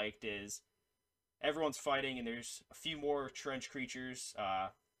part I liked is everyone's fighting, and there's a few more trench creatures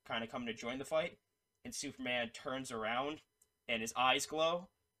kind of coming to join the fight. And Superman turns around, and his eyes glow,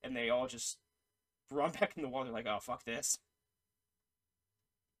 and they all just run back in the water like, "Oh, fuck this."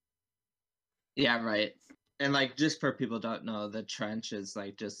 Yeah, right. And like, just for people who don't know, the trench is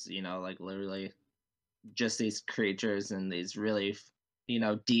like just, you know, like literally just these creatures and these really, you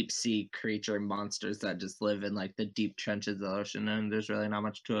know, deep sea creature monsters that just live in like the deep trenches of the ocean, and there's really not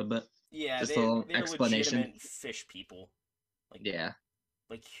much to it, but Yeah, just a little they're explanation. legitimate fish people, like Yeah.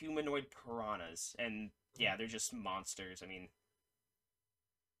 like humanoid piranhas, and yeah, they're just monsters. I mean,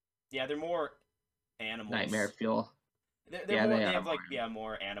 yeah, they're more animals. Nightmare fuel. They're Yeah, more. they They are have more. like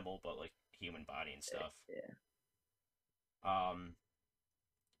more animal, but like human body and stuff. Yeah. Um,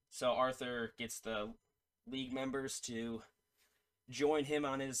 so Arthur gets the League members to join him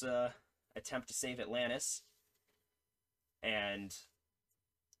on his attempt to save Atlantis, and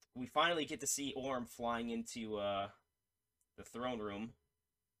we finally get to see Orm flying into the throne room,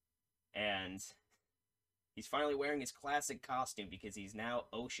 and he's finally wearing his classic costume because he's now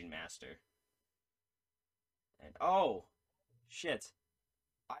Ocean Master. And oh, shit!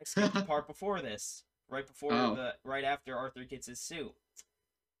 I skipped the part before this, Oh. right after Arthur gets his suit.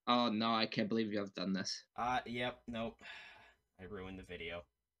 Oh no, I can't believe you have done this. Yep, nope. I ruined the video.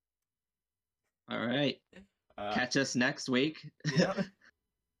 All right. Catch us next week. Yeah.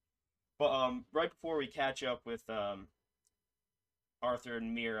 But right before we catch up with Arthur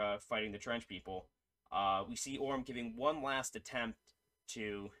and Mira fighting the trench people, we see Orm giving one last attempt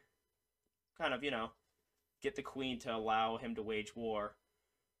to kind of, get the queen to allow him to wage war,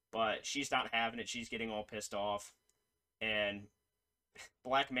 but she's not having it. She's getting all pissed off, and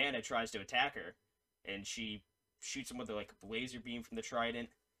Black Manta tries to attack her, and she shoots him with like a laser beam from the trident,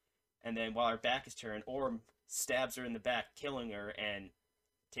 and then while her back is turned, Orm stabs her in the back, killing her and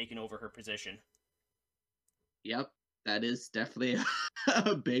taking over her position. Yep, that is definitely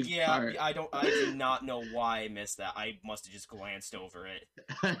a big part. I do not know why I missed that. I must have just glanced over it.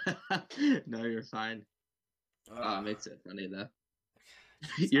 No, you're fine. It makes it funny though.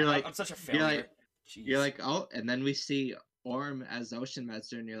 I'm such a failure. You're like, oh, and then we see Orm as Ocean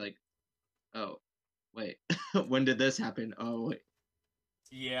Master, and you're like, oh, wait, when did this happen? Oh, wait.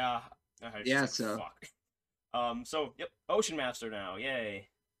 Yeah. Yeah. Like, so. Fuck. So yep, Ocean Master now. Yay.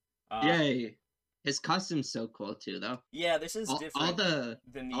 Yay. His costume's so cool too, though. Yeah, this is different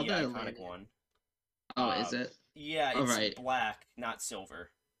than the iconic one. Oh, is it? Yeah, it's black, not silver.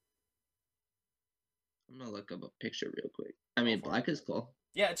 I'm gonna look up a picture real quick. I mean, black is cool.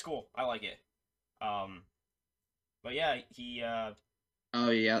 Yeah, it's cool. I like it. But yeah, he oh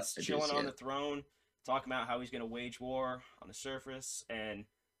yeah, he's chilling on the throne, talking about how he's gonna wage war on the surface, and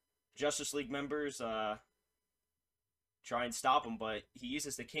Justice League members try and stop him, but he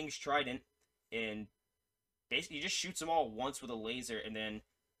uses the King's Trident and basically he just shoots them all once with a laser, and then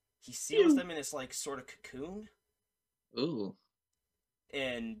he seals them in this like sort of cocoon. Ooh.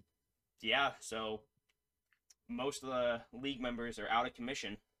 And yeah, so most of the League members are out of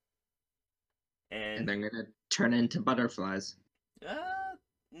commission. And they're gonna turn into butterflies.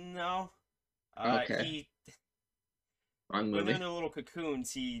 No. Okay. When they're in their little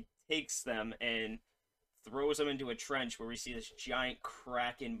cocoons, he takes them and throws them into a trench where we see this giant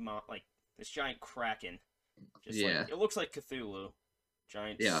kraken, Just like, it looks like Cthulhu.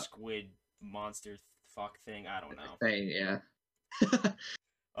 Giant squid monster fuck thing. I don't know. Yeah.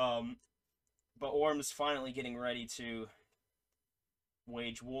 But Orm's finally getting ready to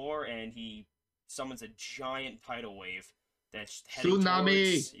wage war, and he summons a giant tidal wave that's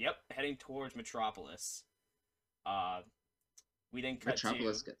heading towards Metropolis. We then cut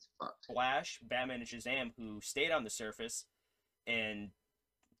Metropolis to gets fucked. Flash, Batman, and Shazam, who stayed on the surface, and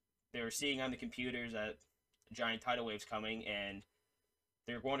they were seeing on the computers that a giant tidal wave's coming, and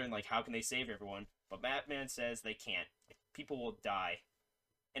they're wondering, like, how can they save everyone? But Batman says they can't. People will die.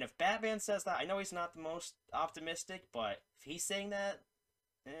 And if Batman says that, I know he's not the most optimistic, but if he's saying that,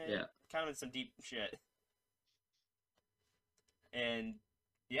 Yeah. kind of in some deep shit. And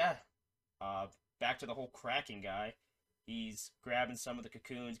yeah, uh, back to the whole cracking guy. He's grabbing some of the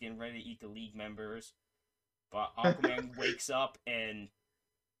cocoons, getting ready to eat the League members. But Aquaman wakes up and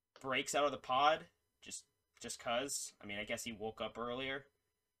breaks out of the pod just cause. I mean, I guess he woke up earlier.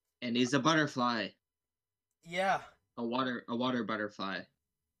 And he's a butterfly. Yeah. A water butterfly.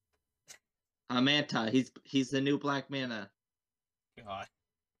 A manta. He's the new Black Manta. God.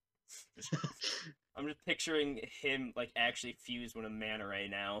 Just, I'm just picturing him like actually fused with a manta ray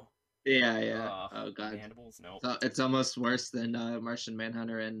now. Yeah. Oh god. Mandibles? No. So it's almost worse than Martian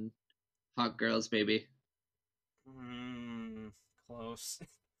Manhunter and Hot Girls, baby. Close.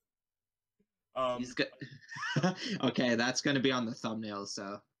 He's good. Okay, that's gonna be on the thumbnail.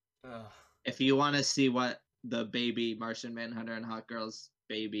 So uh, if you want to see what the baby Martian Manhunter and Hot Girls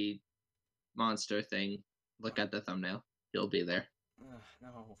baby monster thing, look at the thumbnail. He'll be there.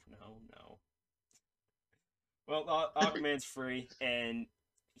 no. Well, Aquaman's free, and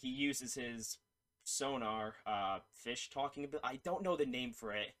he uses his sonar, fish talking ability. I don't know the name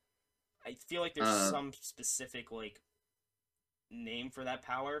for it. I feel like there's some specific, like, name for that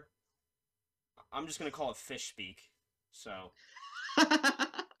power. I'm just gonna call it fish speak. So.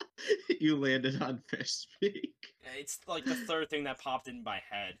 You landed on fish speak. It's like the third thing that popped in my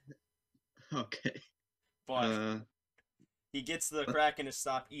head. Okay. But he gets the Kraken to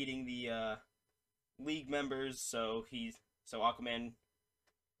stop eating the League members, so Aquaman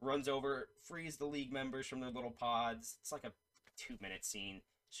runs over, frees the League members from their little pods. It's like a 2-minute scene.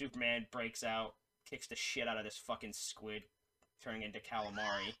 Superman breaks out, kicks the shit out of this fucking squid, turning into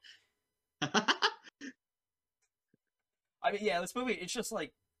calamari. I mean, yeah, this movie, it's just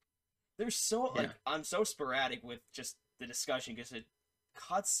like, there's so, like, I'm so sporadic with just the discussion because it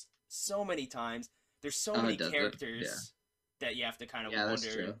cuts so many times. There's so many characters that you have to kind of wonder.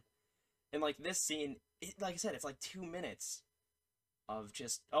 That's true. And, like, this scene, like I said, it's like 2 minutes of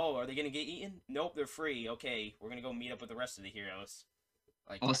just, oh, are they going to get eaten? Nope, they're free. Okay, we're going to go meet up with the rest of the heroes.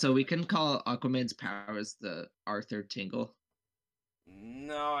 Like, also, we can call Aquaman's powers the Arthur Tingle.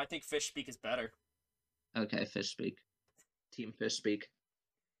 No, I think fish speak is better. Okay, fish speak. Team fish speak.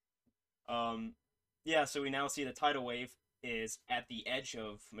 Yeah, so we now see the tidal wave is at the edge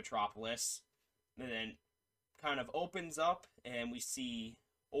of Metropolis, and then kind of opens up, and we see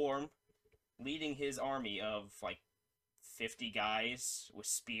Orm leading his army of, like, 50 guys with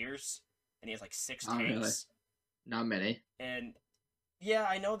spears, and he has, like, 6 tanks. Really? Not many. And, yeah,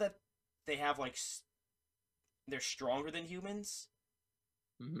 I know that they have, like, they're stronger than humans,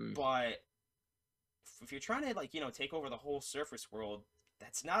 but if you're trying to, like, take over the whole surface world,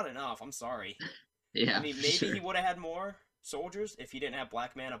 that's not enough. I'm sorry. Yeah, I mean, maybe he would have had more soldiers if he didn't have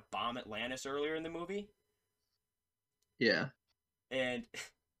Black Manta bomb Atlantis earlier in the movie. Yeah. And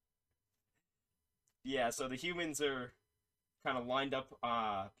yeah, so the humans are kind of lined up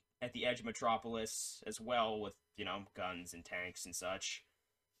at the edge of Metropolis as well with, guns and tanks and such.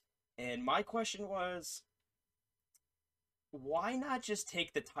 And my question was, why not just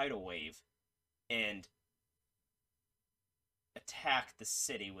take the tidal wave and attack the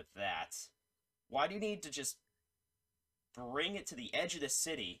city with that? Why do you need to just bring it to the edge of the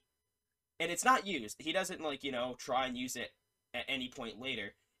city? And it's not used. He doesn't, like, try and use it at any point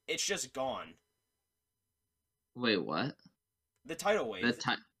later. It's just gone. Wait, what? The tidal wave.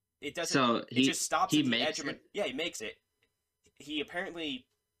 It doesn't. So it just stops at the edge of it? Yeah, he makes it. He apparently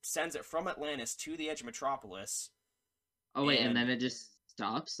sends it from Atlantis to the edge of Metropolis. Oh wait, and then it just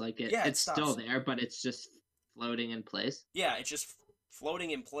stops? Like it's stops. Still there, but it's just floating in place? Yeah, it's just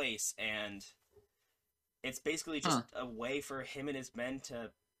floating in place, and it's basically just a way for him and his men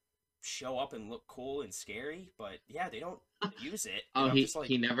to show up and look cool and scary, but yeah, they don't use it. Oh,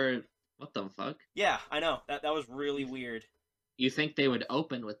 he never... What the fuck? Yeah, I know. That was really weird. You think they would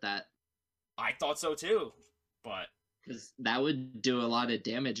open with that? I thought so too, but... Because that would do a lot of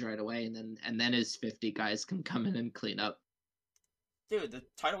damage right away, and then his 50 guys can come in and clean up. Dude, the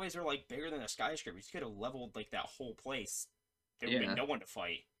tidal waves are, like, bigger than a skyscraper. You could have leveled, like, that whole place. There would be no one to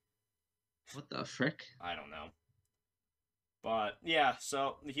fight. What the frick? I don't know. But, yeah,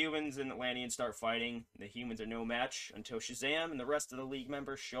 so the humans and Atlanteans start fighting. The humans are no match until Shazam and the rest of the League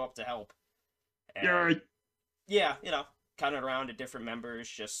members show up to help. And, yeah, kind of around to different members,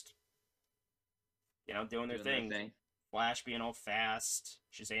 just, doing their thing. Flash being all fast,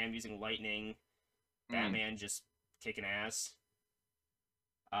 Shazam using lightning, Batman just kicking ass.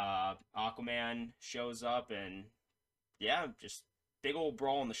 Aquaman shows up and, yeah, just big old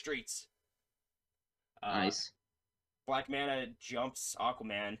brawl in the streets. Nice. Black Manta jumps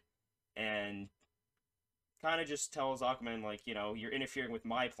Aquaman and kind of just tells Aquaman, like, you're interfering with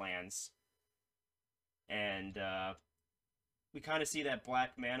my plans. And we kind of see that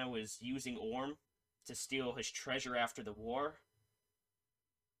Black Manta was using Orm to steal his treasure after the war.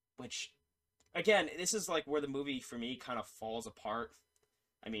 Which, again, this is like where the movie for me kind of falls apart.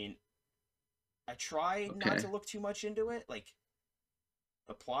 I mean, I try not Okay. to look too much into it, like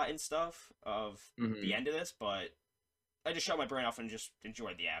the plot and stuff of Hmm. the end of this, but I just shut my brain off and just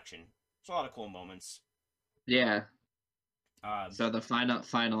enjoyed the action. There's a lot of cool moments. Yeah. Um, So the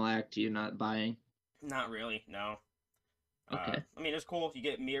final act, you not buying? Not really, no. Okay. I mean, it's cool. You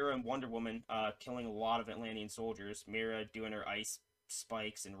get Mira and Wonder Woman killing a lot of Atlantean soldiers. Mira doing her ice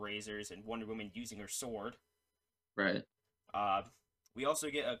spikes and razors, and Wonder Woman using her sword. Right. Uh, we also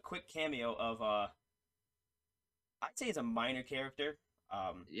get a quick cameo of I'd say it's a minor character,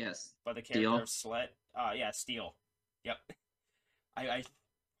 Yes. but the character Deal. of Slet. Yeah, Steel. Yep. I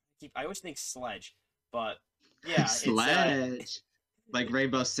I always think Sledge, but yeah, it's Sledge. Like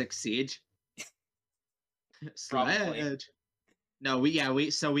Rainbow Six Siege. probably. Sledge. No,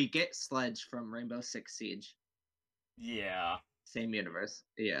 we get Sledge from Rainbow Six Siege. Yeah. Same universe.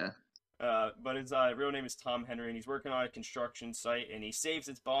 Yeah. But his real name is Tom Henry, and he's working on a construction site, and he saves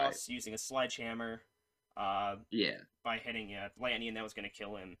his Right. boss using a sledgehammer, uh, Yeah. by hitting Lanny, and that was going to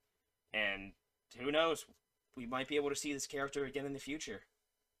kill him. And who knows? We might be able to see this character again in the future.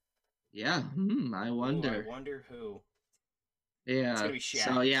 Yeah. I Ooh, I wonder. wonder who. It's Yeah. gonna be Shaq.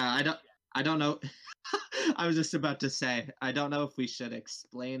 So yeah, I don't know. I was just about to say, I don't know if we should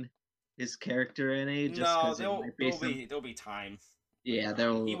explain his character any just No, because it might be some. there'll be time Yeah, later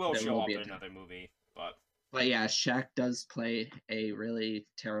on. He will there show will up be a in time. another movie, but But yeah, Shaq does play a really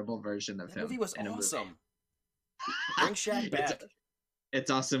terrible version of that movie him was in a movie. awesome. Bring Shaq it's back. it's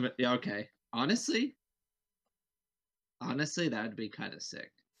awesome. Yeah, okay. Honestly, that would be kind of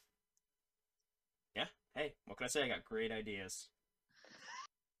sick. Yeah. Hey, what can I say? I got great ideas.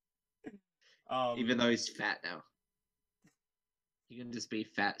 Even Um, though he's fat now, he can just be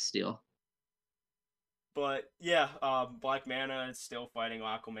fat steel. But yeah, Black Manta is still fighting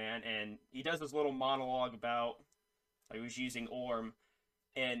Aquaman, and he does this little monologue about how he was using Orm,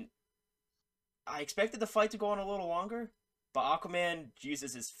 and I expected the fight to go on a little longer, but Aquaman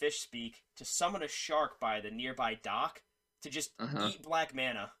uses his fish speak to summon a shark by the nearby dock to just Uh huh. eat Black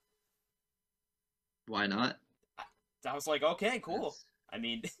Manta. Why not? I was like, okay, cool. That's I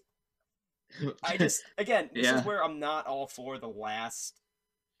mean, I just again, this is yeah, where I'm not all for the last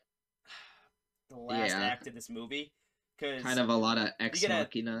yeah. act of this movie Kind because of a lot of you ex get a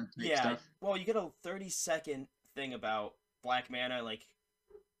machina type yeah, stuff. well, you get a 30-second thing about Black Manta. Like,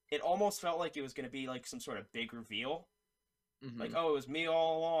 it almost felt like it was going to be like some sort of big reveal, like, Hmm. oh, it was me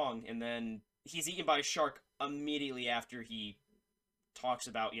all along, and then he's eaten by a shark immediately after he talks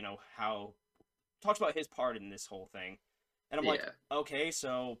about how talks about his part in this whole thing. And I'm like, Yeah, okay,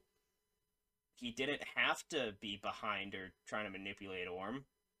 so he didn't have to be behind or trying to manipulate Orm.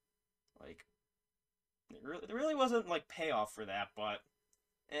 Like, there really wasn't like payoff for that, but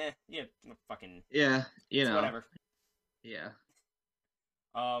yeah, fucking, yeah. it's whatever. Yeah.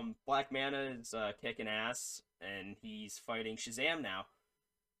 Black Manta is kicking ass, and he's fighting Shazam now.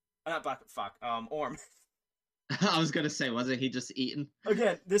 Not Black, fuck, Orm. I was gonna say, wasn't he just eating?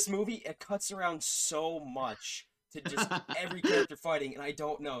 Again, this movie, it cuts around so much to just every character fighting, and I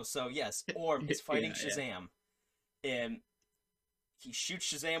don't know. So yes, Orm is fighting Yeah, yeah. Shazam, and he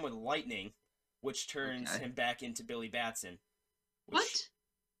shoots Shazam with lightning, which turns Okay. him back into Billy Batson. Which, What?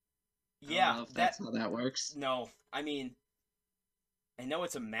 I don't yeah, know if that that's how that works. no, I mean, I know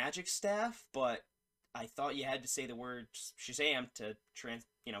it's a magic staff, but I thought you had to say the word Shazam to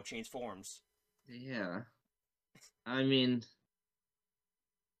change forms. Yeah. I mean,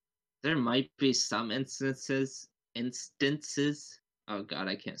 there might be some instances. Oh God,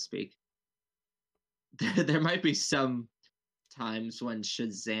 I can't speak. There might be some times when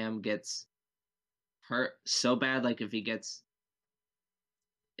Shazam gets hurt so bad, like if he gets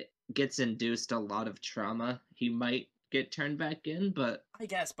induced a lot of trauma, he might get turned back in. But I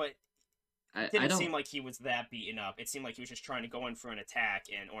guess, but it I didn't seem don't. like he was that beaten up. It seemed like he was just trying to go in for an attack,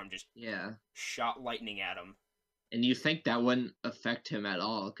 and Orm just Yeah. shot lightning at him. And you think that wouldn't affect him at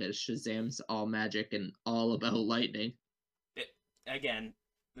all because Shazam's all magic and all about lightning. It, Again,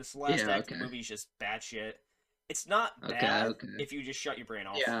 this last Yeah. act of the Okay. movie is just bad shit. It's not Okay. bad Okay. if you just shut your brain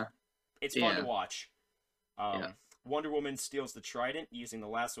off. Yeah. It's fun to Yeah. watch. Yeah. Wonder Woman steals the trident using the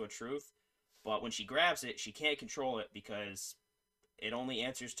lasso of truth, but when she grabs it, she can't control it because it only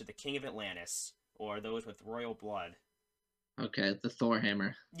answers to the King of Atlantis or those with royal blood. Okay. The Thor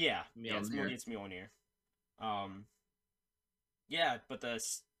hammer. Yeah, Mjolnir. it's Mjolnir. Um, yeah, but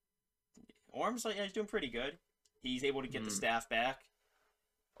Orm's like, yeah, he's doing pretty good. He's able to get the staff back,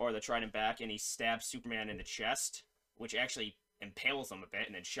 or the trident back, and he stabs Superman in the chest, which actually impales him a bit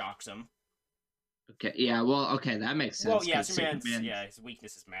and then shocks him. Okay, yeah, well, okay, that makes Well, sense yeah, because Superman's Superman. yeah, his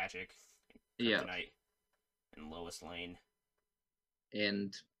weakness is magic, Yeah, kryptonite, and Lois Lane.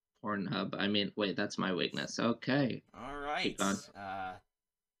 and Pornhub. I mean, wait, that's my weakness. Okay, All keep right. going.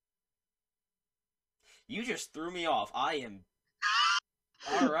 You just threw me off. I am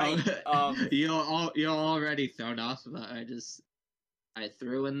all right. Um, you're already thrown off. But I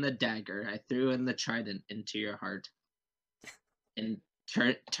threw in the dagger. I threw in the trident into your heart, and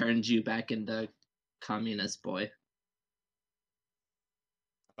turned you back into communist boy.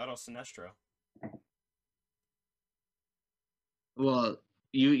 I thought it was Sinestro. Well,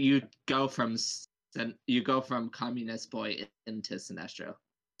 you go from you go from communist boy into Sinestro.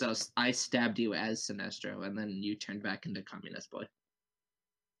 So I stabbed you as Sinestro, and then you turned back into communist boy.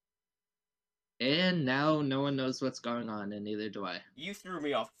 And now no one knows what's going on, and neither do I. You threw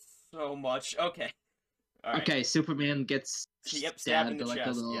me off so much. Okay. All right. Okay, Superman gets Yep, stabbed in stabbed the like a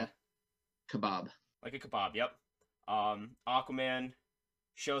chest. Yeah, little kebab. like a kebab. Yep. Aquaman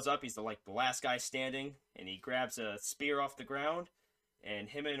shows up. He's the last guy standing, and he grabs a spear off the ground, and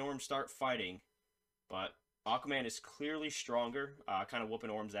him and Orm start fighting. But Aquaman is clearly stronger, kind of whooping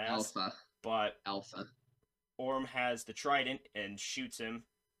Orm's ass. Alpha. But Alpha. Orm has the trident and shoots him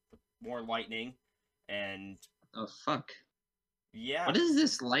with more lightning, and Oh fuck. yeah. What is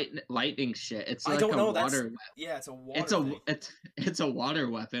this lightning shit? It's like I don't know. a water weapon. Yeah, it's a water thing. It's a water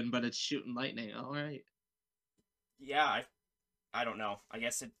weapon, but it's shooting lightning. All right. Yeah, I don't know. I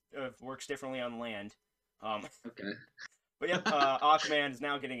guess it works differently on land. Okay. But yep, Aquaman is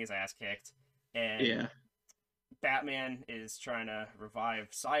now getting his ass kicked, and Yeah. Batman is trying to revive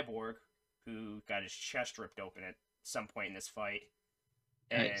Cyborg, who got his chest ripped open at some point in this fight,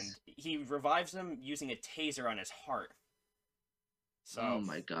 and Nice. he revives him using a taser on his heart. So, Oh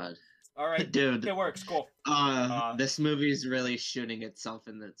my god. all right, Dude. it works. Cool. This movie's really shooting itself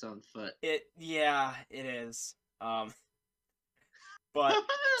in its own foot. Yeah, it is. But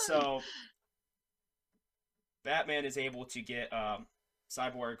so Batman is able to get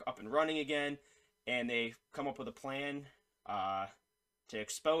Cyborg up and running again, and they come up with a plan to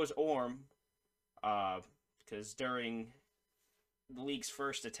expose Orm, because during the League's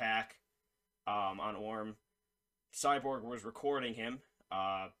first attack on Orm, Cyborg was recording him,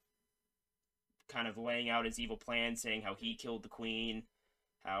 kind of laying out his evil plan, saying how he killed the Queen,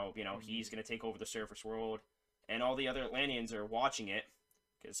 how, he's going to take over the surface world, and all the other Atlanteans are watching it,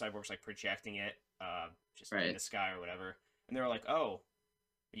 because Cyborg's, projecting it, just in the sky or whatever, and they're like, oh,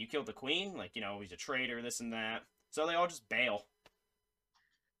 you killed the Queen? He's a traitor, this and that. So they all just bail.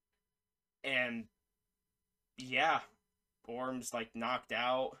 And, yeah, Orm's, knocked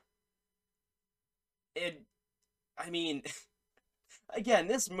out. Again,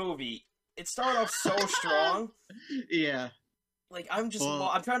 this movie, it started off so strong. Yeah. I'm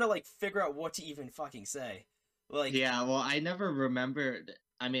trying to, figure out what to even fucking say. Yeah, well, I never remembered.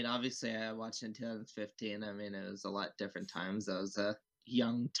 I mean, obviously, I watched in 2015. I mean, it was a lot different times. I was a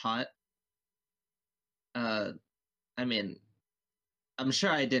young tot. I mean, I'm sure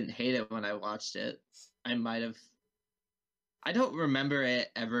I didn't hate it when I watched it. I might have. I don't remember it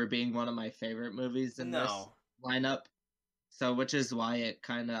ever being one of my favorite movies in this lineup. So, which is why it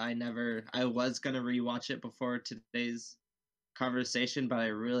kind of, I was going to rewatch it before today's conversation, but I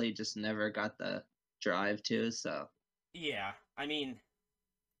really just never got the drive to, so. Yeah,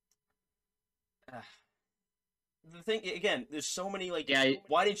 the thing, again, there's so many,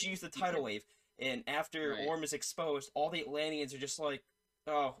 why didn't you use the tidal wave? And after Orm is exposed, all the Atlanteans are just like,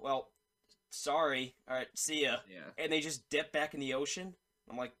 oh, well, sorry, alright, see ya. Yeah. And they just dip back in the ocean.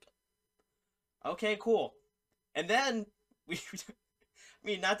 I'm like, okay, cool. And then,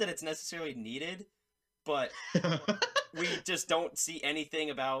 not that it's necessarily needed, but we just don't see anything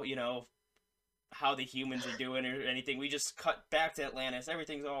about, how the humans are doing or anything. We just cut back to Atlantis.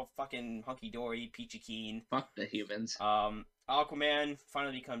 Everything's all fucking hunky-dory, peachy keen. Fuck the humans. Aquaman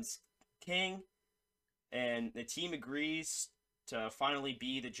finally becomes king, and the team agrees to finally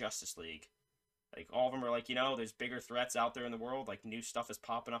be the Justice League. All of them are like, there's bigger threats out there in the world. New stuff is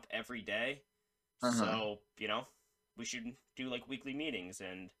popping up every day. So, we should do, weekly meetings,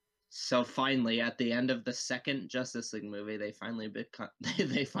 and... So finally, at the end of the second Justice League movie, they finally become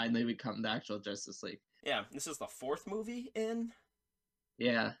the actual Justice League. Yeah, this is the fourth movie in...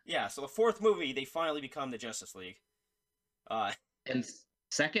 Yeah. Yeah, so the fourth movie, they finally become the Justice League. And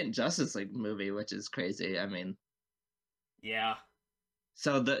second Justice League movie, which is crazy, Yeah.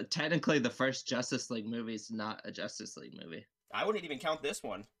 So technically the first Justice League movie is not a Justice League movie. I wouldn't even count this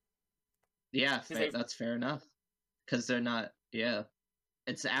one. Yeah, because they that's fair enough. Because they're not. Yeah,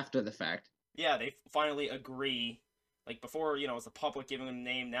 it's after the fact. yeah, they finally agree. Like before, it was the public giving them a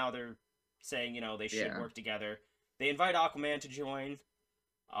name. Now they're saying, they should Yeah. work together. They invite Aquaman to join.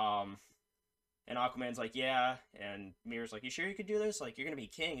 Um, and Aquaman's like, yeah. And Mirror's like, you sure you could do this? Like, you're gonna be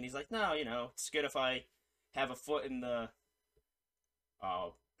king. And he's like, no, it's good if I have a foot in the uh,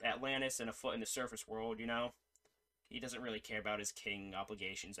 Atlantis and a foot in the surface world. He doesn't really care about his king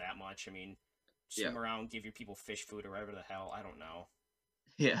obligations that much. I mean, Yeah. swim around, give your people fish food or whatever the hell. I don't know.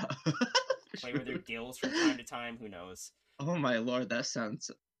 Yeah. Play with their gills from time to time. Who knows? Oh my lord, that sounds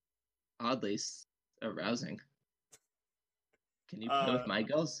oddly arousing. Can you play with Uh, my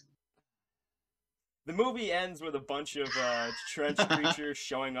gills? the movie ends with a bunch of trench creatures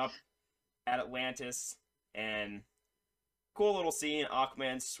showing up at Atlantis, and cool little scene.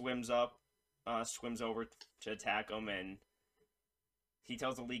 Aquaman swims over to attack them, and he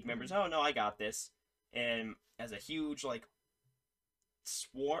tells the League members, "Oh no, I got this." And as a huge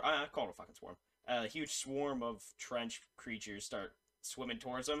swarm, I call it a fucking swarm. A huge swarm of trench creatures start swimming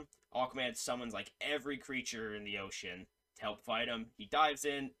towards him. Aquaman summons every creature in the ocean to help fight him. He dives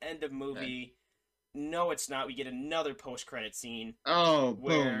in. End of Okay. movie. No, it's not. We get another post-credit scene Oh, boom,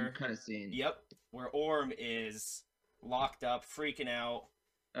 where, kind of scene. yep, where Orm is locked up, freaking out,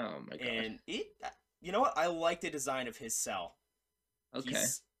 Oh my god. and you know what? I like the design of his cell. Okay.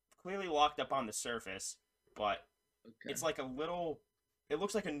 He's clearly locked up on the surface, but Okay. it's like a little. It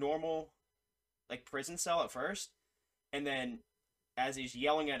looks like a normal, prison cell at first, and then as he's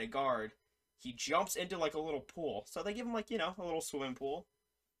yelling at a guard, he jumps into a little pool. So they give him a little swimming pool,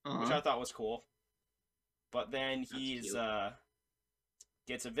 which Uh-huh. I thought was cool. But then That's he's cute.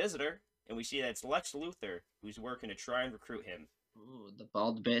 gets a visitor, and we see that it's Lex Luthor who's working to try and recruit him, Ooh, the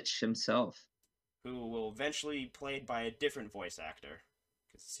bald bitch himself. who will eventually be played by a different voice actor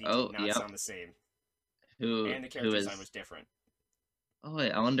because he did Oh, not yep. sound the same, Who and the who character design was is different. Oh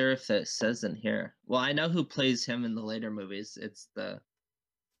wait, I wonder if it says in here. Well, I know who plays him in the later movies. It's the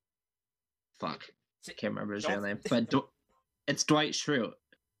fuck. See, Can't remember his real don't name. But it's Dwight Schrute.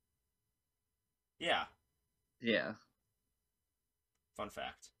 yeah, Yeah. fun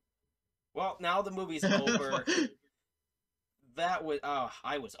fact. Well, now the movie's over. That was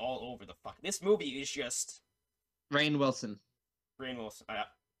I was all over the fuck. This movie is just Rainn Wilson. Rainn Wilson. Okay.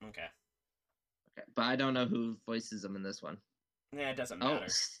 Okay. But I don't know who voices him in this one. Yeah, it doesn't Oh, matter.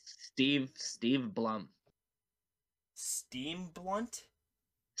 Steve Blum. Steam Blunt?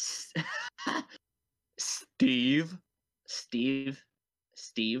 S- Steve Steve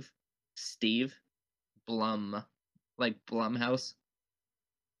Steve Steve Blum. Like Blumhouse.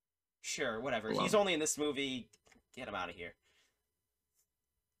 Sure, whatever. He's Blum. only in this movie. Get him out of here.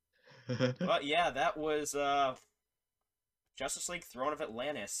 But yeah, that was Justice League Throne of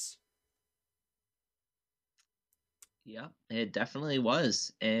Atlantis. Yeah, it definitely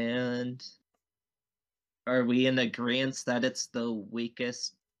was. And are we in agreement that it's the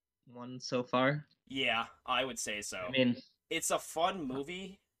weakest one so far? Yeah, I would say I so. mean, It's a fun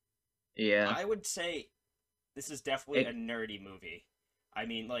movie. yeah, I would say this is definitely a it, nerdy movie. I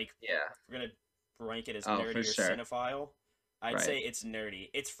mean, yeah. if we're gonna rank it as Oh, for nerdy or sure. cinephile, I'd Right. say it's nerdy.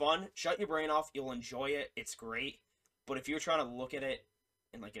 It's fun. Shut your brain off. You'll enjoy it. It's great. But if you're trying to look at it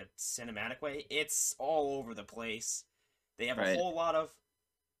in a cinematic way, it's all over the place. They have a Right. whole lot of.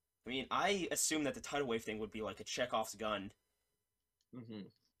 I mean, I assume that the tidal wave thing would be like a Chekhov's gun, Hmm.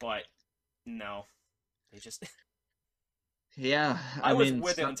 but no, they just. Yeah, I I was mean,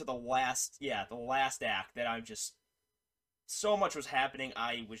 with it until the last act. That I'm just so much was happening.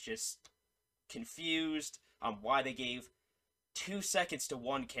 I was just confused on why they gave 2 seconds to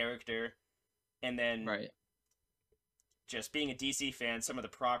one character, and then right. just being a DC fan, some of the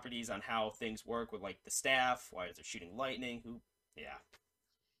properties on how things work with the staff, why is it shooting lightning? Yeah,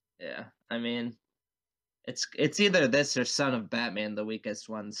 Yeah, I mean, it's either this or Son of Batman, the weakest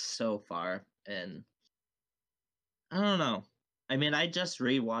one so far, and I don't know. I mean, I just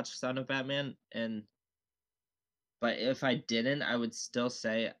rewatched Son of Batman, and but if I didn't, I would still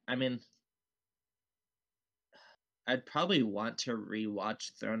say, I mean, I'd probably want to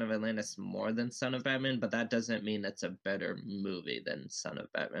rewatch Throne of Atlantis more than Son of Batman, but that doesn't mean it's a better movie than Son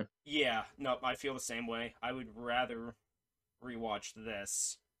of Batman. yeah. No, I feel the same way. I would rather rewatch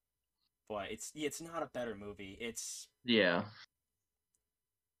this, but it's not a better movie. Yeah.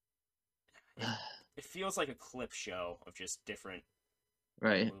 It, it feels like a clip show of just different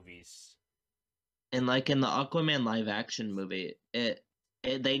Right. movies. And like in the Aquaman live action movie, it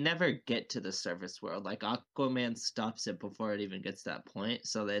they never get to the surface world. Like Aquaman stops it before it even gets to that point,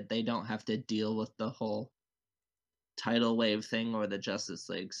 so that they don't have to deal with the whole tidal wave thing or the Justice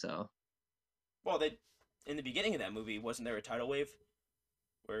League. So Well, they in the beginning of that movie, wasn't there a tidal wave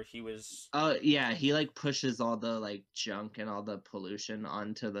where he was? Oh yeah, he like pushes all the like junk and all the pollution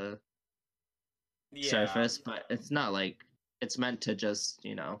onto the Yeah, surface, but it's not like it's meant to just,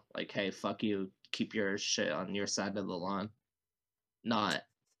 like, hey, fuck you, keep your shit on your side of the lawn. Not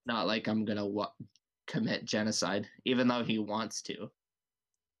not like I'm gonna commit genocide, even though he wants to.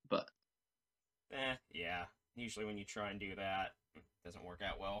 But yeah. Usually when you try and do that, it doesn't work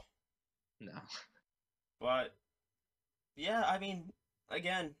out well. no, But yeah, I mean,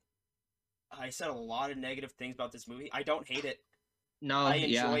 again, I said a lot of negative things about this movie. I don't hate it. I no, enjoy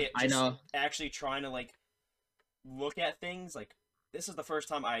yeah, it. I Just know, actually trying to like look at things. Like this is the first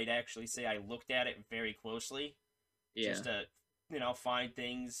time I'd actually say I looked at it very closely, yeah, just to find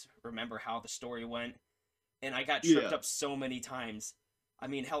things, remember how the story went, and I got tripped yeah. up so many times. I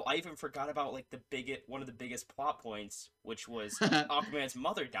mean, hell, I even forgot about like one of the biggest plot points, which was Aquaman's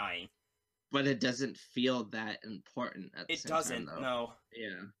mother dying. But it doesn't feel that important at the It same time, doesn't, though. no.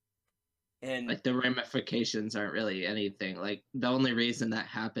 Yeah. And Like the ramifications aren't really anything. Like the only reason that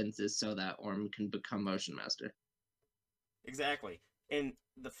happens is so that Orm can become Motion Master. exactly. And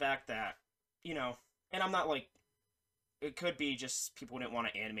the fact that, you know, and I'm not like, it could be just people didn't want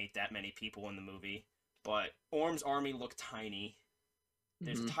to animate that many people in the movie, but Orm's army looked tiny.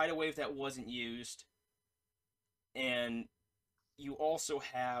 There's a Hmm. tidal wave that wasn't used, and you also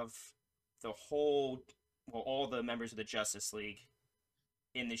have the whole, well, all the members of the Justice League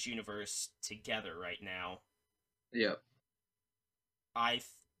in this universe together right now. Yeah. I,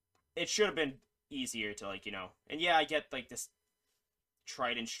 it should have been easier to like, and yeah, I get like this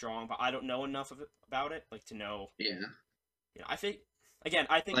Trident strong, but I don't know enough of it, about it, like to know. Yeah. I think again,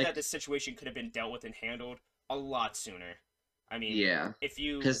 I think that Like, this situation could have been dealt with and handled a lot sooner. I mean, yeah. if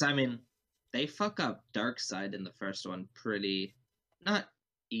you Because, I mean, they fuck up Darkseid in the first one pretty, not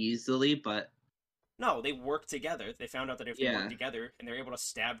easily, but no, they work together. They found out that if they work yeah. together and they're able to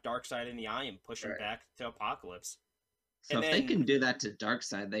stab Darkseid in the eye and push him Right. back to Apocalypse, So and if they then can do that to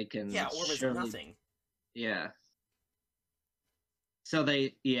Darkseid, they can yeah, Orb is surely, nothing. yeah. So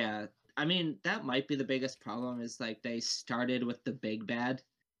yeah. I mean, that might be the biggest problem is like they started with the big bad,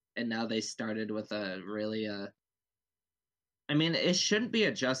 and now they started with a really I mean, it shouldn't be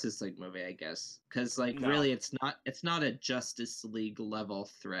a Justice League movie, I guess, because like No, really, it's not a Justice League level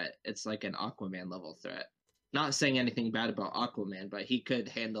threat. It's like an Aquaman level threat. Not saying anything bad about Aquaman, but he could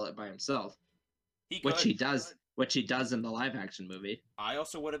handle it by himself, he which could. he does, which he does in the live action movie. I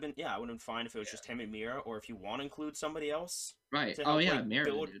also would have been, yeah, I would have been fine if it was Yeah. just him and Mira, or if you want to include somebody else Right. to Oh help yeah, like Mira,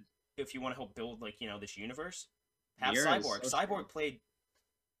 build, dude. if you want to help build like this universe, have Mira is Cyborg. so strong. Cyborg played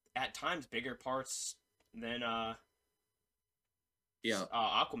at times bigger parts than Yeah.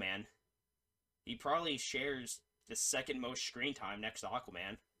 Aquaman. He probably shares the second most screen time next to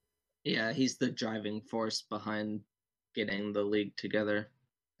Aquaman. Yeah, he's the driving force behind getting the league together.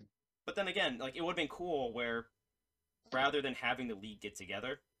 But then again, like it would have been cool where rather than having the league get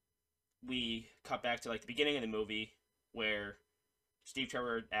together, we cut back to like the beginning of the movie where Steve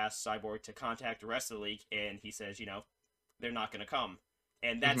Trevor asks Cyborg to contact the rest of the league, and he says, they're not going to come,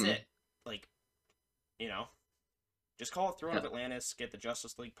 and that's Hmm. it. Like, you know, just call it Throne Yeah. of Atlantis, get the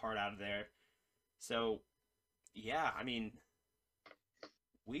Justice League part out of there. So, yeah, I mean,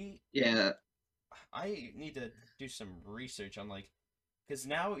 we Yeah. I need to do some research on like, because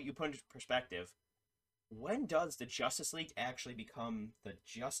now you put into perspective, when does the Justice League actually become the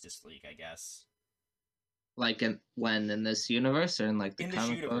Justice League? I guess Like when in this universe or in like the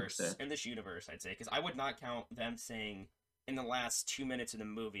comic books or in this universe, I'd say, because I would not count them saying in the last 2 minutes of the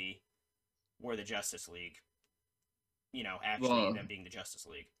movie were the Justice League. Actually well, them being the Justice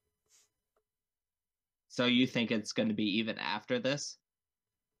League. so you think it's going to be even after this?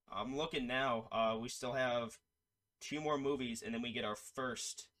 I'm looking now. We still have two more movies, and then we get our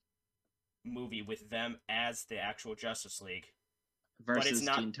first movie with them as the actual Justice League. But it's Versus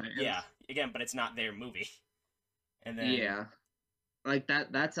not. Teen Yeah, Titans? again, but it's not their movie. And then Yeah. Like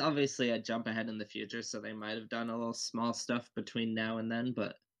that's obviously a jump ahead in the future, so they might have done a little small stuff between now and then,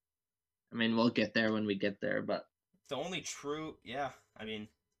 but I mean, we'll get there when we get there, but the only true, yeah, I mean,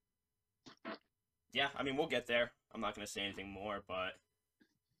 we'll get there. I'm not gonna say anything more, but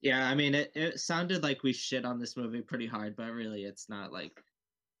yeah, I mean, it sounded like we shit on this movie pretty hard, but really it's not like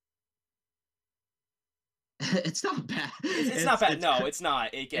it's not bad. it's not bad. No, it's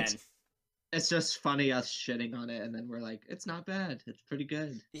not. It's Again, it's just funny us shitting on it and then we're like, it's not bad. It's pretty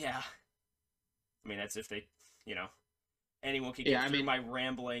good. yeah. I mean, that's if they, you know, anyone could Yeah, get I through mean, my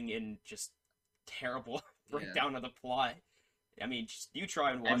rambling and just terrible yeah. breakdown of the plot. I mean, just, you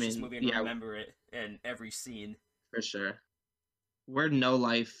try and I watch this mean, movie and yeah, remember it and every scene. for sure. We're no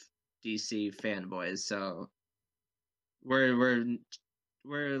life DC fanboys, so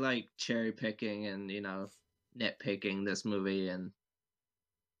we're like cherry picking and nitpicking this movie, and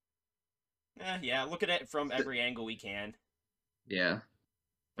Yeah, look at it from every angle we can. yeah.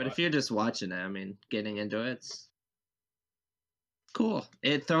 But if But you're just watching it, I mean, getting into it, it's cool.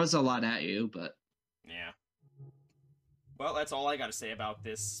 It throws a lot at you, but yeah. Well, that's all I got to say about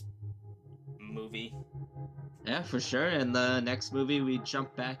this movie. yeah, for sure. And the next movie, we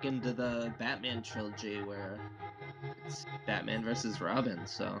jump back into the Batman trilogy where it's Batman versus Robin.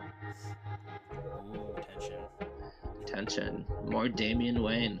 So Ooh, tension. tension, more Damian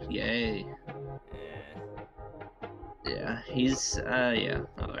Wayne, yay! Eh. Yeah, he's yeah.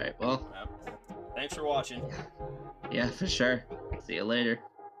 All right, well, Well, thanks for watching. yeah, for sure. See you later.